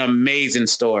 An amazing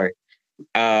story.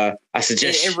 I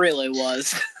suggest it really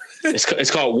was.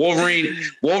 It's called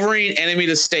Wolverine Enemy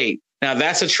to State. Now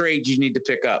that's a trade you need to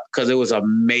pick up because it was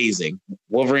amazing.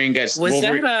 Wolverine gets. Was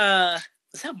that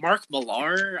Mark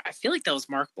Millar? I feel like that was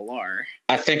Mark Millar.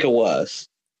 I think it was.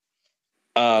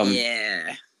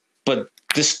 Yeah. But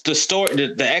the story,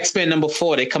 the X-Men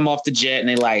 #4, they come off the jet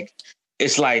and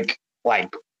it's like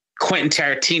Quentin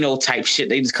Tarantino type shit.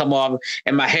 They just come off.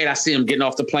 In my head, I see them getting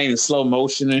off the plane in slow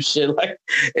motion and shit. Like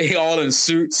they all in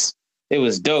suits. It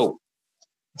was dope.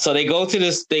 So they go to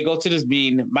this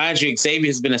meeting. Mind you, Xavier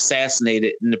has been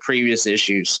assassinated in the previous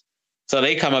issues. So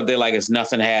they come up there like it's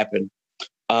nothing happened.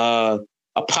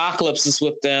 Apocalypse is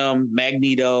with them.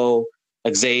 Magneto,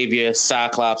 Xavier,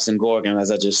 Cyclops, and Gorgon, as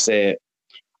I just said.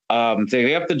 They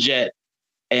get up the jet,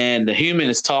 and the Human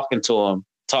is talking to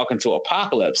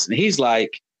Apocalypse, and he's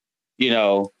like,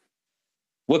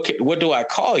 what do I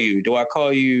call you? Do I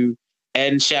call you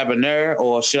Ed Chabonner,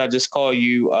 or should I just call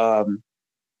you?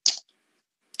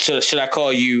 Should I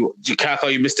call you? Can I call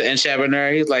you Mr. N.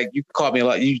 Chabonner? He's like, you call me a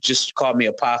lot. You just call me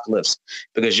Apocalypse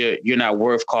because you're not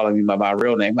worth calling me by my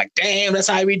real name. Like, damn, that's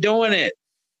how we doing it.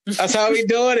 That's how we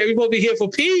doing it. We supposed to be here for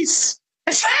peace.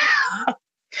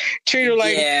 Treat her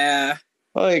like, yeah.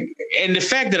 Like, and the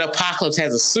fact that Apocalypse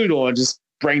has a suit on just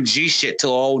brings G shit to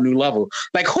a whole new level.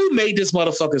 Like, who made this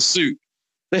motherfucking suit?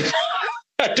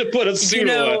 To put a suit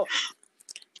on.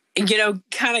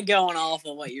 Kind of going off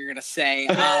of what you're gonna say.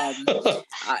 I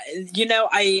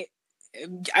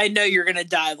know you're gonna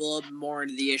dive a little bit more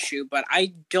into the issue, but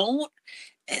I don't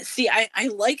see. I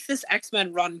like this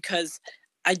X-Men run because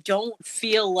I don't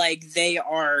feel like they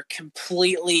are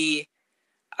completely.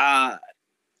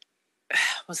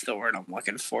 What's the word I'm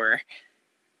looking for?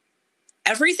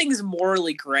 Everything's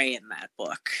morally gray in that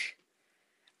book.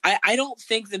 I don't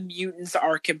think the mutants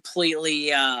are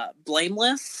completely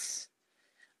blameless,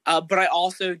 but I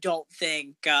also don't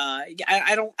think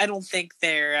I don't think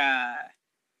they're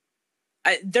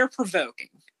provoking.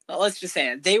 Let's just say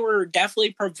it. They were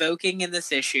definitely provoking in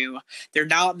this issue. They're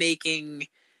not making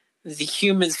the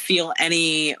humans feel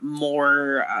any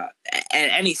more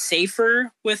any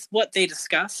safer with what they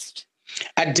discussed.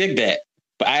 I dig that,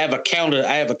 but I have a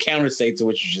counter say to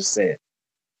what you just said.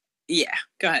 Yeah,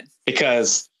 go ahead.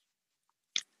 Because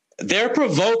they're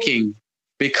provoking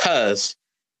because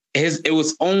it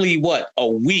was only a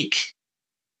week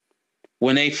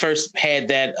when they first had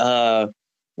that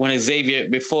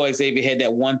before Xavier had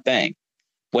that one thing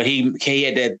when he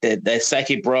had that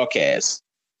psychic broadcast.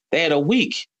 They had a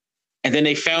week, and then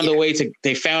they found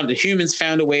the humans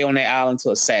found a way on their island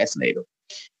to assassinate him.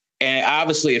 And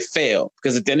obviously it failed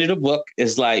because at the end of the book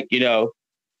is like, it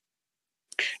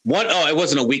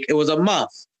wasn't a week, it was a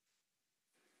month.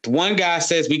 One guy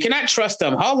says, we cannot trust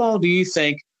them. How long do you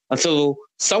think until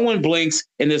someone blinks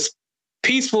and this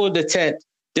peaceful detente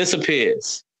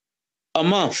disappears? A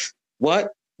month.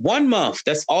 What? 1 month.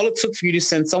 That's all it took for you to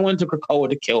send someone to Krakoa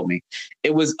to kill me.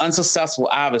 It was unsuccessful,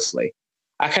 obviously.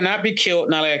 I cannot be killed,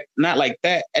 not like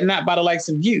that, and not by the likes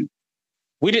of you.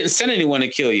 We didn't send anyone to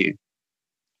kill you.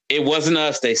 It wasn't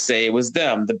us, they say. It was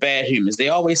them, the bad humans. They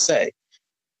always say.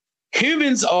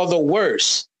 Humans are the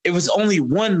worst. It was only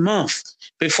 1 month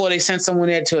before they sent someone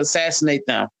there to assassinate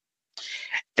them.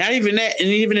 Not even that, and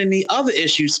even in the other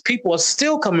issues, people are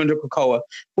still coming to Krakoa,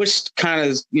 which kind of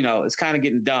is, it's kind of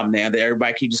getting dumb now that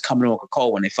everybody keeps just coming to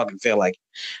Krakoa when they fucking feel like it.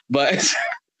 But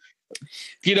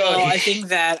Well, I think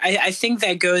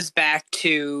that goes back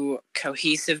to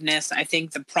cohesiveness. I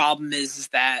think the problem is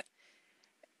that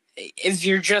if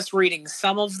you're just reading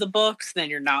some of the books, then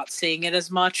you're not seeing it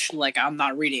as much. Like, I'm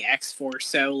not reading X-Force,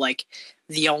 so like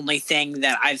the only thing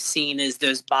that I've seen is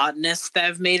those botanists that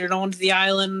have made it onto the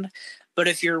island. But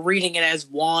if you're reading it as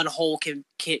one whole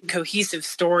cohesive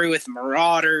story with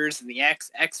Marauders and the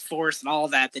X-Force and all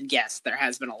that, then yes, there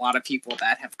has been a lot of people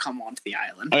that have come onto the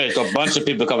island. There's a bunch of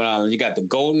people coming on. You got the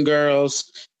Golden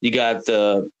Girls. You got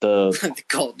the the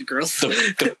Golden Girls,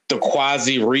 the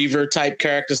quasi Reaver type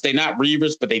characters. They're not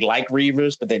Reavers, but they like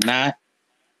Reavers, but they're not.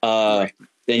 Right.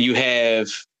 Then you have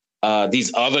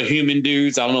these other human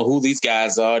dudes. I don't know who these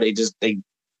guys are. They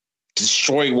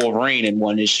destroy Wolverine in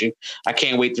one issue. I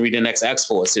can't wait to read the next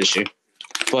X-Force issue.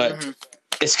 But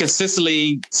it's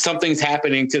consistently something's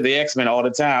happening to the X-Men all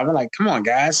the time. I'm like, come on,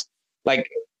 guys.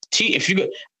 Like, if you could,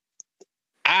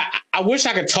 I wish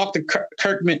I could talk to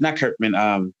Kirkman, not Kirkman.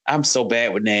 I'm so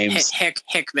bad with names.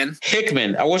 Hickman.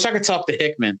 Hickman. I wish I could talk to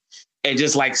Hickman and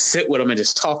just like sit with him and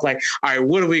just talk like, all right,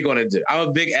 what are we going to do? I'm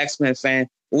a big X-Men fan.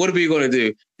 What are we going to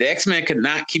do? The X-Men could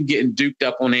not keep getting duped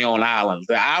up on their own island.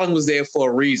 The island was there for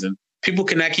a reason. People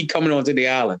cannot keep coming onto the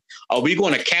island. Are we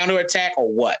going to counterattack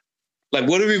or what? Like,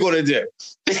 what are we going to do?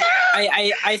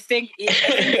 I think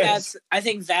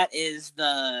that is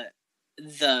the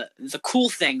cool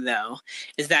thing, though,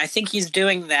 is that I think he's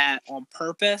doing that on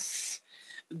purpose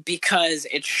because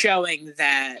it's showing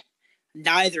that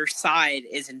neither side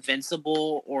is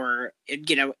invincible or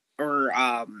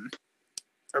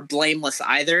blameless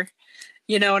either.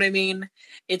 You know what I mean?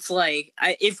 It's like,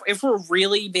 if we're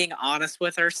really being honest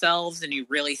with ourselves and you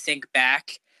really think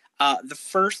back, the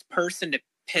first person to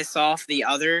piss off the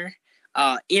other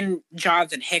in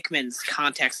Jonathan Hickman's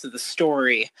context of the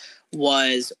story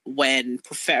was when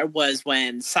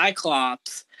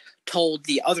Cyclops told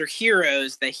the other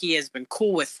heroes that he has been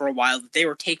cool with for a while that they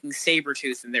were taking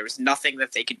Sabretooth and there was nothing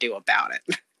that they could do about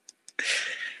it.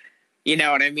 You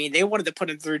know what I mean? They wanted to put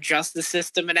him through justice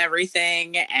system and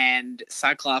everything, and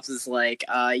Cyclops is like,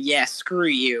 yeah, screw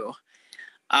you.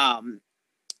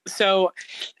 So,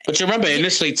 but you remember,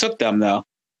 initially took them, though.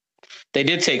 They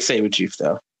did take Sabretooth,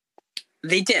 though.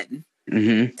 They did.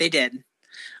 Mm-hmm. They did.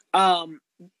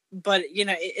 But,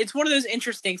 it's one of those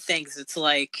interesting things. It's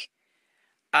like,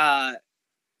 they're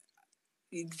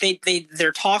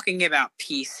talking about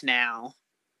peace now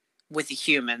with the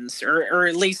humans, or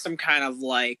at least some kind of,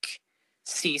 like,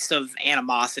 cease of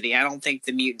animosity. I don't think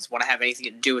the mutants want to have anything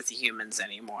to do with the humans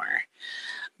anymore.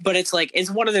 But it's like,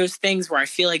 it's one of those things where I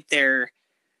feel like they're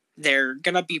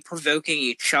gonna be provoking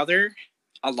each other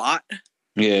a lot.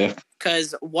 Yeah.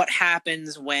 Because what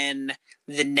happens when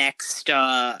the next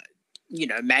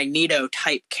Magneto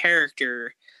type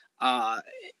character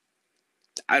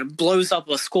blows up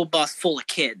a school bus full of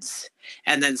kids,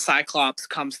 and then Cyclops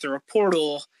comes through a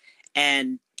portal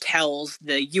and tells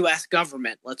the U.S.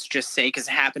 government, let's just say, because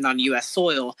it happened on U.S.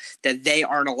 soil, that they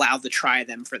aren't allowed to try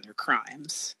them for their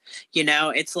crimes.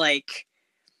 It's like,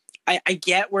 I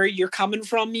get where you're coming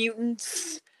from,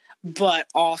 mutants, but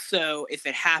also if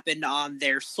it happened on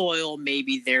their soil,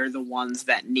 maybe they're the ones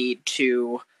that need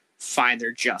to find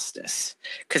their justice,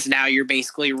 because now you're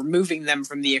basically removing them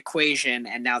from the equation,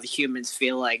 and now the humans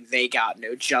feel like they got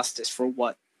no justice for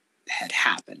what had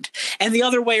happened. And the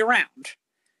other way around,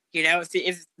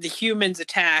 if the humans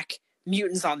attack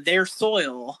mutants on their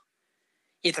soil,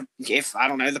 if I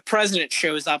don't know, the president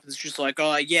shows up and is just like,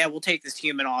 oh yeah, we'll take this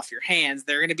human off your hands,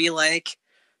 they're gonna be like,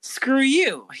 screw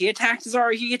you, he attacked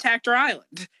our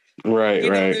island. Right.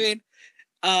 What I mean?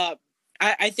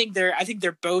 I think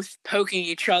they're both poking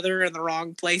each other in the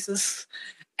wrong places,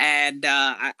 and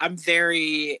I'm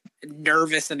very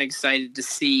nervous and excited to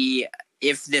see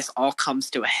if this all comes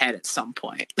to a head at some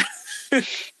point.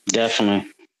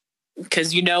 Definitely.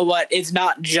 Because you know what? It's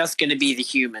not just going to be the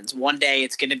humans. One day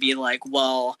it's going to be like,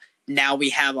 well, now we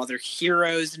have other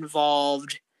heroes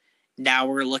involved. Now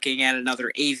we're looking at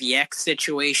another AVX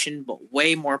situation, but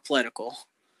way more political.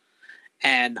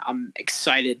 And I'm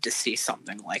excited to see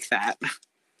something like that.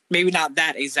 Maybe not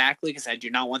that exactly, because I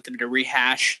do not want them to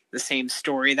rehash the same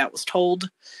story that was told.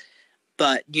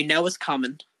 But it's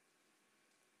coming.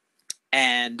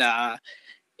 And,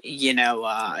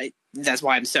 that's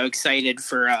why I'm so excited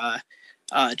for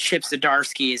Chip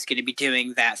Zdarsky is going to be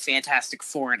doing that Fantastic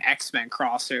Four and X-Men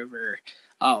crossover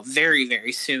very,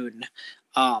 very soon,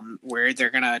 where they're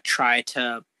going to try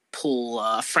to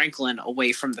pull Franklin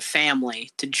away from the family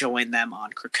to join them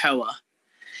on Krakoa.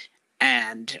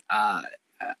 And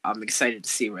I'm excited to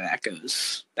see where that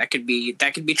goes. That could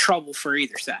be trouble for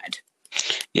either side.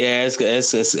 Yeah, it's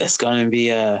going to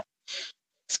be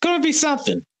it's going to be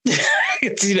something.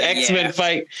 See the X-Men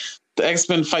fight. The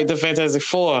X-Men fight the Fantastic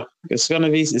Four. It's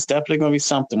definitely going to be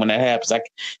something when that happens.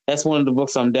 That's one of the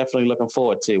books I'm definitely looking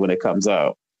forward to when it comes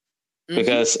out. Mm-hmm.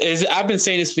 Because I've been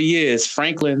saying this for years,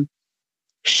 Franklin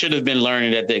should have been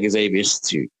learning at the Xavier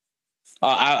Institute.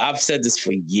 I've said this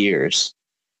for years.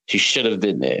 He should have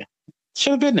been there.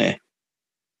 Should have been there.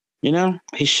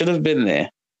 He should have been there.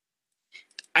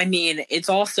 I mean, it's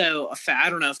also a fact. I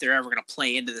don't know if they're ever going to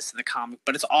play into this in the comic,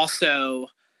 but it's also,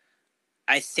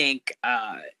 I think,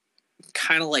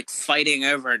 kind of like fighting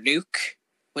over a nuke.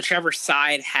 Whichever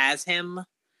side has him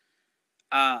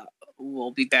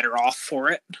will be better off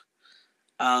for it.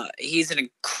 He's an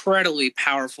incredibly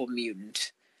powerful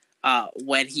mutant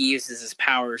when he uses his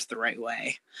powers the right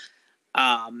way.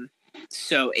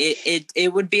 So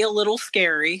it would be a little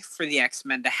scary for the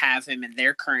X-Men to have him in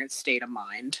their current state of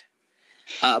mind.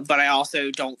 But I also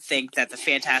don't think that the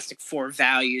Fantastic Four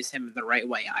values him in the right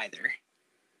way either.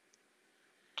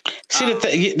 See,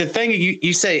 the thing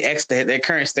you say, their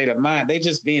current state of mind, they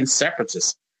just being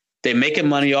separatists. They're making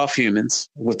money off humans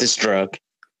with this drug.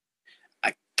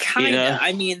 Kinda.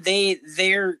 I mean, they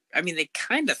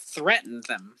kind of threatened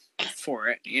them for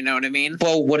it. You know what I mean?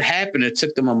 Well, what happened? It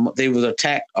took them they was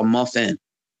attacked a month in.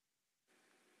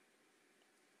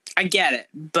 I get it,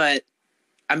 but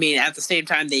I mean, at the same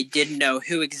time, they didn't know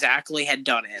who exactly had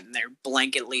done it, and they're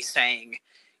blanketly saying,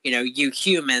 you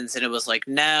humans, and it was like,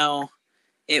 no,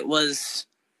 it was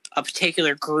a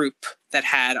particular group that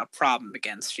had a problem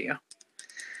against you.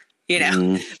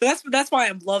 But that's why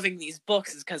I'm loving these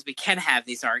books, is because we can have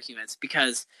these arguments,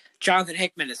 because Jonathan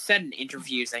Hickman has said in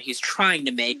interviews that he's trying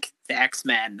to make the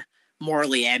X-Men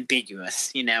morally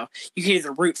ambiguous. You can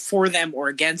either root for them or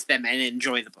against them and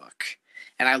enjoy the book.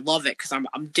 And I love it because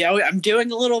I'm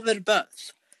doing a little bit of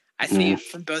both. I see it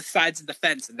from both sides of the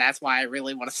fence, and that's why I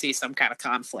really want to see some kind of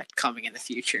conflict coming in the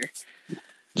future.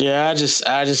 Yeah,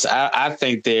 I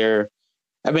think they're.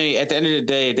 I mean, at the end of the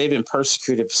day, they've been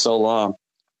persecuted for so long.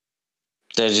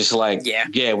 They're just like,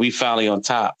 yeah, we finally on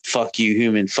top. Fuck you,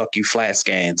 human. Fuck you, flat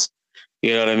scans.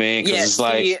 You know what I mean? Yeah, it's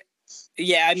like,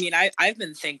 yeah. I mean, I've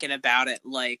been thinking about it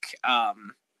like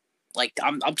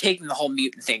I'm taking the whole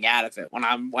mutant thing out of it when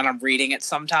I'm reading it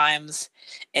sometimes,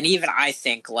 and even I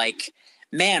think like,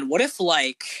 man, what if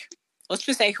let's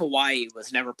just say Hawaii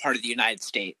was never part of the United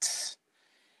States,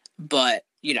 but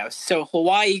so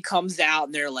Hawaii comes out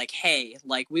and they're like, hey,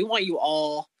 we want you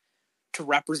all to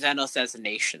represent us as a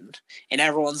nation. And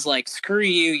everyone's like, screw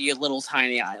you, you little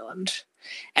tiny island.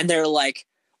 And they're like,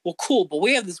 well, cool, but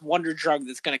we have this wonder drug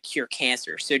that's going to cure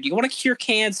cancer. So do you want to cure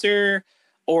cancer,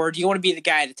 or do you want to be the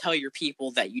guy to tell your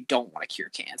people that you don't want to cure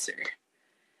cancer?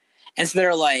 And so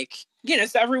they're like,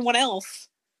 so everyone else,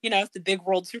 if the big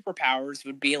world superpowers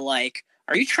would be like,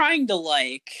 are you trying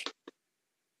to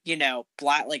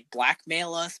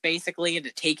blackmail us basically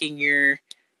into taking your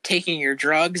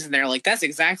drugs? And they're like, that's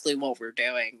exactly what we're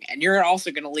doing. And you're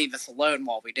also going to leave us alone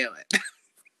while we do it.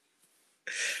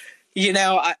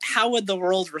 How would the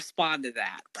world respond to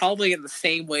that? Probably in the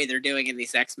same way they're doing in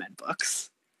these X-Men books.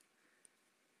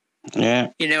 Yeah.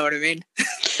 You know what I mean?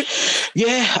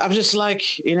 Yeah, I'm just like,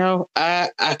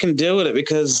 I can deal with it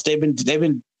because they've been,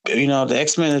 the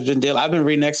X-Men has been dealing. I've been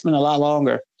reading X-Men a lot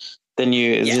longer than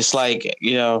you. It's just like,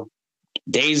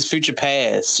 Days of Future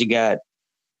Past. You got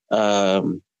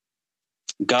God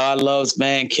Loves,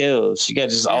 Man Kills. You got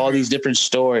just all these different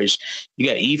stories. You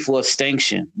got Evil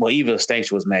Extinction. Well, Evil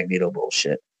Extinction was Magneto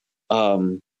bullshit.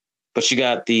 But you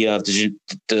got the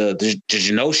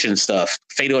Genoshan stuff,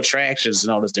 Fatal Attractions,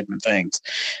 and all those different things.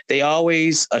 They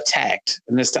always attacked,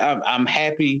 and this time I'm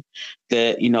happy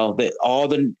that that all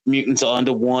the mutants are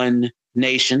under one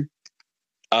nation.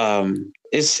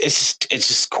 It's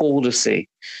just cool to see,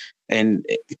 and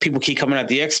people keep coming at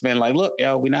the X-Men like, look,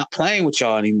 we're not playing with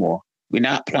y'all anymore. We're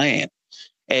not playing,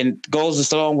 and goes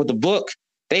along with the book.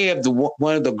 They have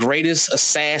one of the greatest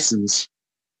assassins.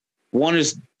 One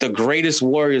is the greatest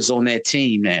warriors on that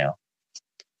team now.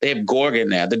 They have Gorgon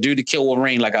now, the dude that killed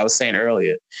Wolverine, like I was saying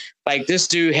earlier. Like, this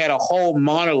dude had a whole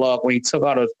monologue when he took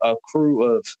out a crew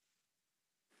of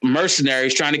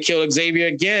mercenaries trying to kill Xavier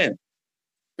again.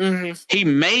 Mm-hmm. He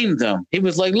maimed them. He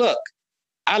was like, look,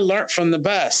 I learned from the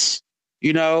best.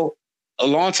 A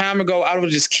long time ago, I would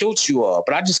have just killed you all,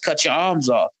 but I just cut your arms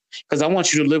off because I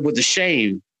want you to live with the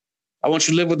shame. I want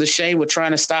you to live with the shame of trying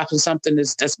to stop something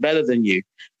that's better than you.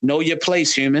 Know your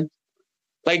place, human.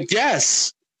 Like,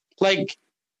 yes. Like,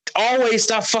 always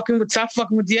stop fucking with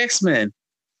the X-Men.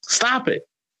 Stop it.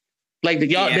 Like,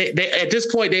 y'all, they at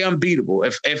this point, they're unbeatable.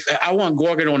 If I want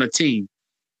Gorgon on a team.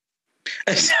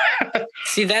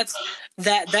 See, that's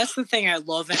the thing I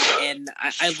love, and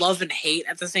I love and hate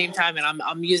at the same time. And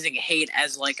I'm using hate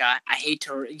as like I hate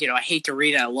to read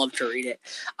it. I love to read it.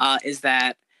 Is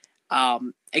that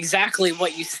exactly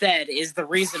what you said is the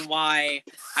reason why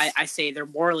I say they're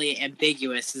morally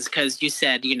ambiguous, is because you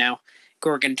said,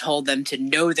 Gorgon told them to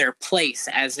know their place,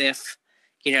 as if,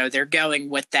 they're going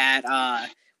with that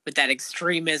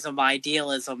extremism,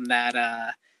 idealism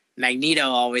that Magneto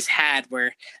always had,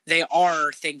 where they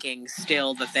are thinking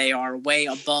still that they are way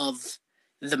above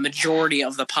the majority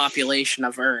of the population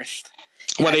of Earth.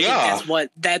 Well, they are.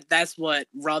 That's what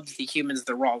rubs the humans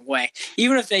the wrong way.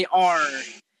 Even if they are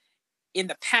in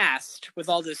the past, with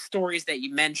all those stories that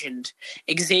you mentioned,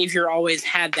 Xavier always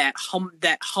had that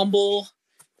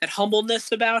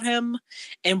humbleness about him,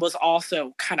 and was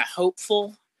also kind of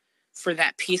hopeful for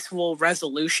that peaceful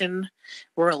resolution,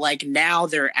 where like now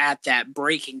they're at that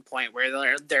breaking point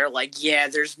where they're like, yeah,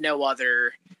 there's no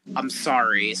other I'm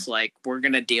sorry's, like, we're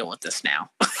gonna deal with this now.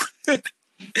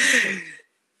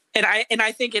 And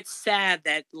I think it's sad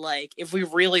that, like, if we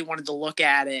really wanted to look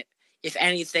at it, if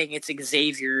anything, it's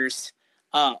Xavier's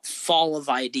fall of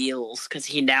ideals, because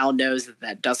he now knows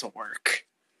that doesn't work.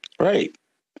 Right.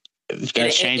 You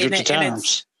gotta change with the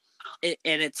times.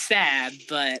 And it's sad,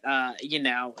 but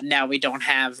now we don't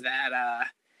have that.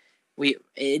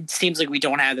 It seems like we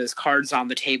don't have those cards on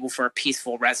the table for a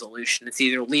peaceful resolution. It's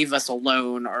either leave us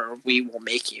alone or we will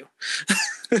make you.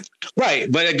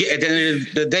 Right, but again, at the end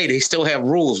of the day, they still have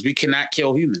rules. We cannot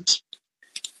kill humans.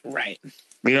 Right.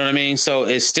 You know what I mean? So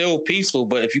it's still peaceful,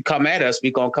 but if you come at us,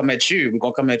 we're going to come at you. We're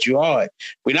going to come at you hard.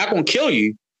 We're not going to kill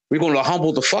you. We're going to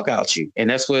humble the fuck out you. And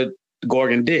that's what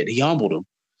Gorgon did. He humbled him.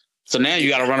 So now you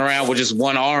got to run around with just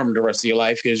one arm the rest of your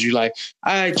life because you're like,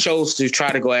 I chose to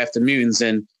try to go after mutants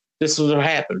and this is what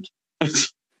happened.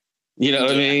 You know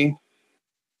what I mean?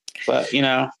 But,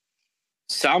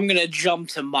 So I'm going to jump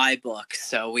to my book,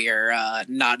 so we are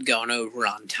not going over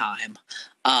on time.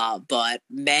 But,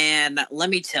 man, let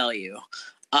me tell you.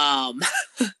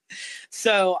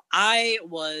 So I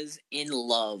was in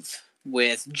love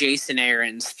with Jason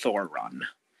Aaron's Thor run.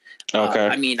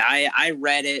 Okay. I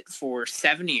read it for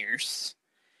 7 years,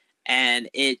 and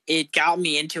it got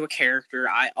me into a character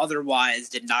I otherwise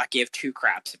did not give two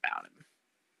craps about him.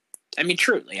 I mean,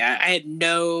 truly, I had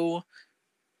no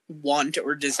want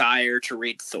or desire to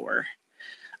read Thor.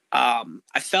 I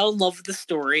fell in love with the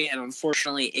story, and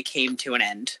unfortunately, it came to an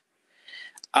end.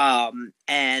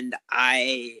 And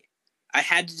I I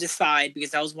had to decide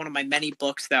because that was one of my many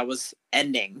books that was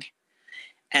ending,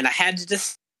 and I had to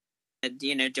decide,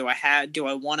 do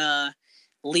I want to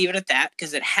leave it at that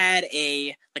because it had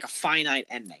a finite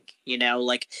ending,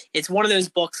 like it's one of those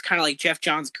books kind of like Jeff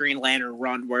Johns' Green Lantern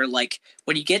run where like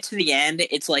when you get to the end,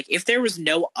 it's like if there was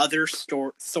no other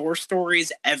Thor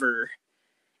stories ever,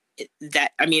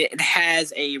 it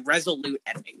has a resolute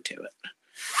ending to it.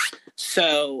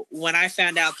 So when I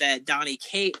found out that Donny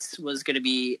Cates was going to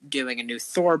be doing a new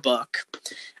Thor book,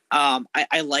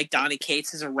 I like Donny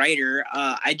Cates as a writer.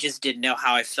 I just didn't know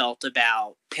how I felt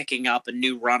about picking up a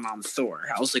new run on Thor.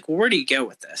 I was like, well, where do you go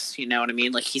with this? You know what I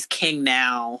mean? Like, he's king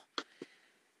now.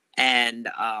 And,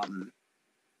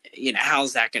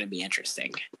 how's that going to be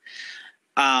interesting?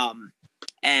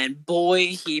 And boy,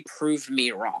 he proved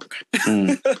me wrong.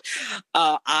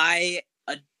 I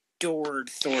adored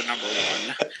Thor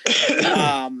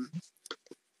 #1.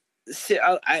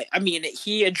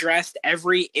 He addressed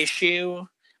every issue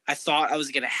I thought I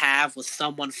was going to have with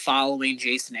someone following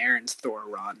Jason Aaron's Thor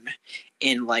run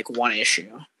in like one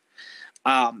issue.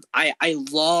 I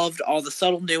loved all the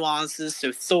subtle nuances.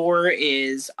 So Thor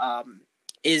is the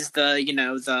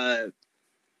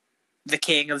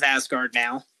king of Asgard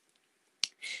now.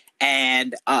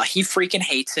 And he freaking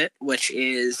hates it, which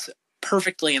is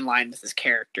perfectly in line with his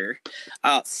character.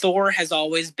 Thor has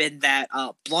always been that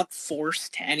blunt force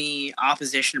to any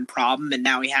opposition and problem, and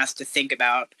now he has to think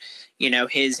about,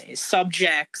 his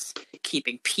subjects,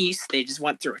 keeping peace. They just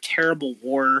went through a terrible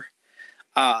war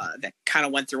that kind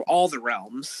of went through all the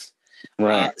realms.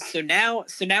 Right. So now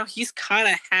he's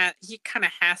he kind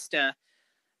of has to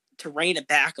rein it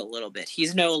back a little bit.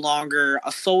 He's no longer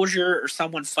a soldier or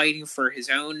someone fighting for his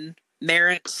own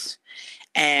merits.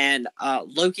 And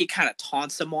Loki kind of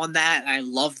taunts him on that, and I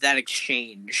love that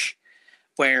exchange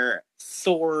where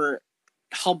Thor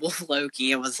humbles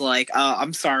Loki and was like,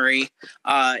 I'm sorry,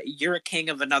 you're a king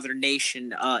of another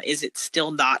nation. Is it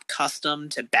still not custom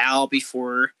to bow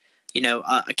before,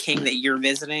 a king that you're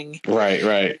visiting?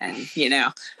 Right. And,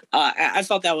 I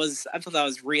thought that was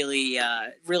really,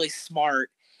 really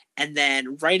smart. And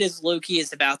then right as Loki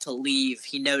is about to leave,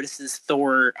 he notices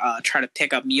Thor try to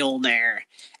pick up Mjolnir.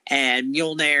 And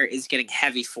Mjolnir is getting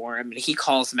heavy for him, and he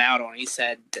calls him out on it. He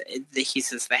says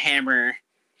the hammer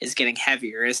is getting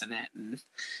heavier, isn't it? And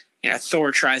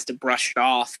Thor tries to brush it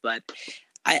off, but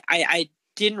I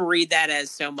didn't read that as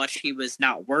so much he was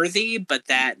not worthy, but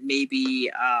that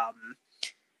maybe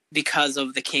because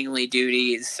of the kingly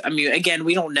duties. I mean, again,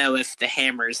 we don't know if the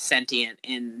hammer is sentient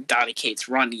in Donny Cates'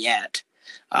 run yet,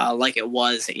 like it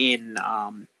was in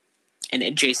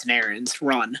Jason Aaron's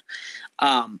run.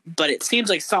 But it seems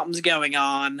like something's going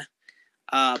on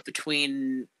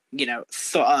between,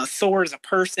 Thor as a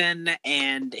person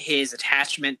and his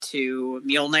attachment to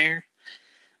Mjolnir.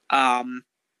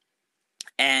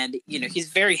 And, he's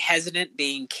very hesitant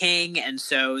being king. And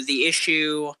so the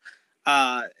issue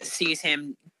sees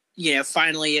him,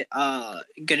 finally going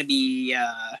to be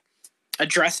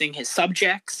addressing his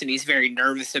subjects, and he's very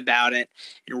nervous about it.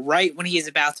 And right when he is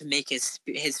about to make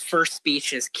his first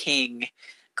speech as king,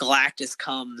 Galactus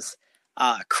comes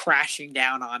crashing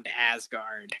down onto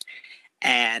Asgard,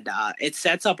 and it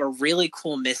sets up a really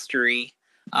cool mystery.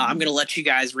 I'm going to let you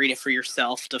guys read it for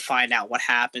yourself to find out what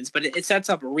happens, but it sets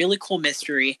up a really cool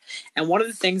mystery. And one of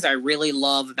the things I really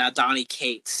love about Donny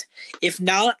Cates, if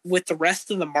not with the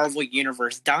rest of the Marvel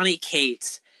Universe, Donny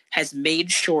Cates has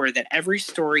made sure that every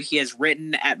story he has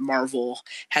written at Marvel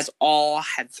has all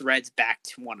had threads back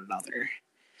to one another.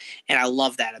 And I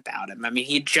love that about him. I mean,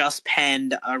 he just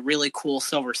penned a really cool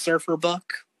Silver Surfer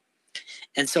book,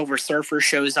 and Silver Surfer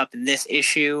shows up in this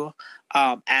issue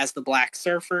as the Black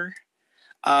Surfer.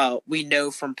 We know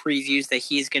from previews that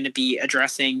he's going to be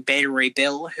addressing Beta Ray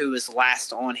Bill, who is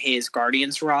last on his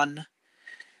Guardians run.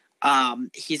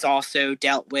 He's also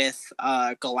dealt with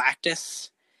Galactus.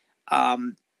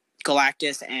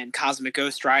 Galactus and Cosmic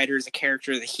Ghost Rider is a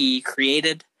character that he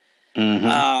created.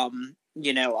 Mm-hmm.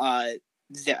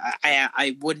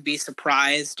 I wouldn't be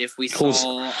surprised if we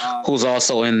saw... who's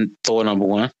also in Thor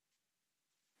 #1.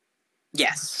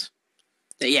 Yes.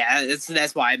 Yeah,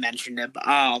 that's why I mentioned him.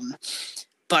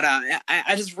 But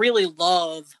I just really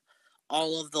love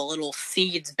all of the little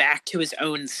seeds back to his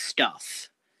own stuff.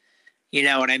 You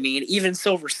know what I mean? Even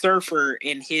Silver Surfer,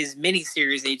 in his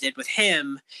miniseries they did with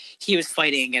him, he was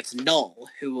fighting against Null,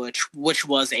 which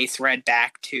was a thread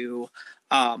back to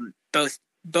both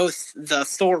the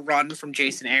Thor run from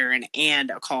Jason Aaron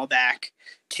and a callback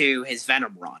to his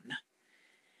Venom run.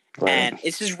 Right. And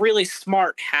it's just really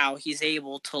smart how he's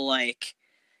able to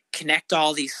connect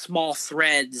all these small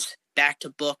threads back to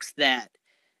books that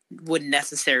wouldn't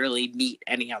necessarily meet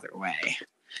any other way.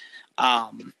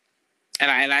 And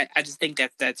I just think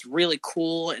that's really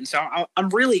cool, and so I'm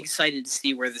really excited to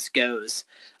see where this goes.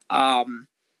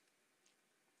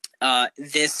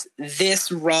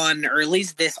 This run, or at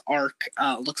least this arc,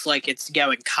 looks like it's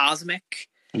going cosmic.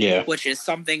 Yeah, which is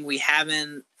something we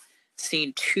haven't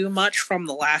seen too much from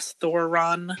the last Thor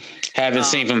run. Haven't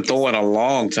seen from Thor in a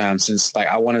long time, since like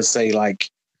I want to say like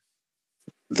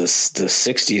the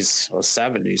 60s or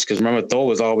 70s, because remember Thor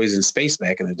was always in space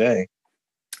back in the day.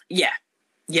 Yeah,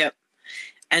 yep.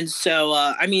 And so,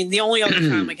 I mean, the only other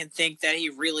time I can think that he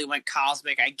really went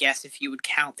cosmic, I guess, if you would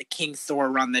count the King Thor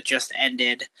run that just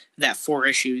ended, that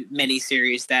 4-issue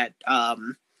miniseries that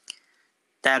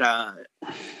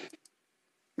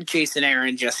Jason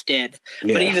Aaron just did.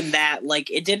 Yeah. But even that, like,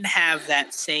 it didn't have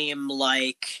that same,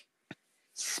 like,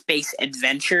 space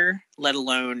adventure, let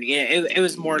alone, it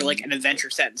was more like an adventure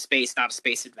set in space, not a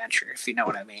space adventure, if you know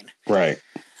what I mean. Right.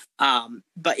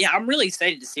 But yeah, I'm really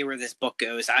excited to see where this book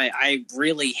goes. I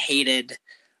really hated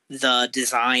the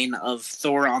design of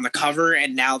Thor on the cover,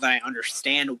 and now that I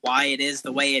understand why it is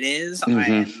the way it is,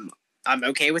 I'm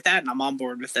okay with that, and I'm on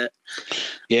board with it.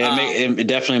 Yeah, it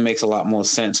definitely makes a lot more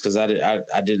sense, because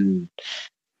I didn't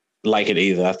like it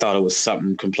either. I thought it was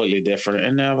something completely different,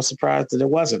 and I was surprised that it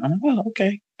wasn't. I'm like, well,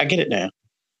 okay, I get it now.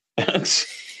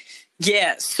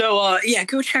 Yeah, so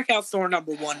go check out Thor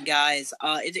 #1, guys.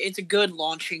 It's a good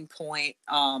launching point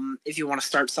if you want to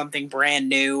start something brand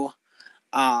new.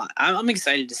 I'm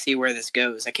excited to see where this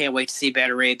goes. I can't wait to see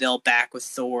Beta Ray Bill back with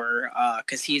Thor,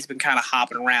 because he's been kind of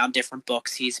hopping around different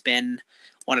books. He's been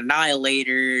on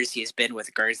Annihilators. He's been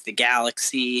with Guardians of the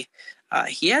Galaxy.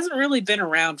 He hasn't really been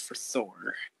around for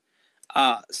Thor.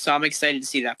 So I'm excited to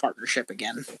see that partnership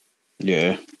again.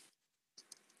 Yeah.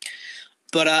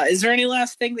 But is there any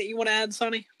last thing that you want to add,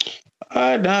 Sonny?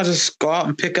 No, just go out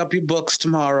and pick up your books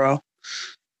tomorrow.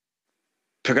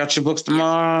 Pick out your books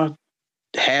tomorrow.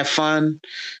 Have fun.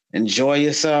 Enjoy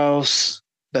yourselves.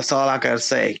 That's all I got to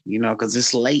say, because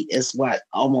it's late. It's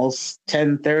almost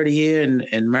 10:30 here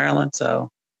in Maryland,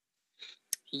 so.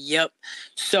 Yep.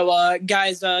 So,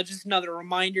 guys, just another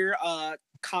reminder,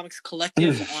 Comics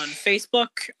Collective on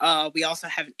Facebook. We also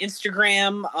have an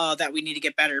Instagram that we need to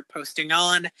get better posting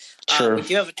on. Sure.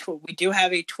 We do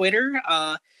have a Twitter.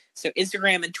 So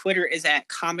Instagram and Twitter is at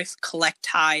Comics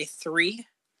Collecti 3.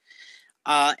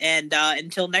 And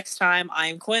until next time,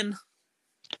 I'm Quinn.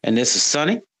 And this is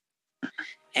Sonny.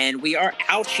 And we are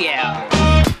out, yeah.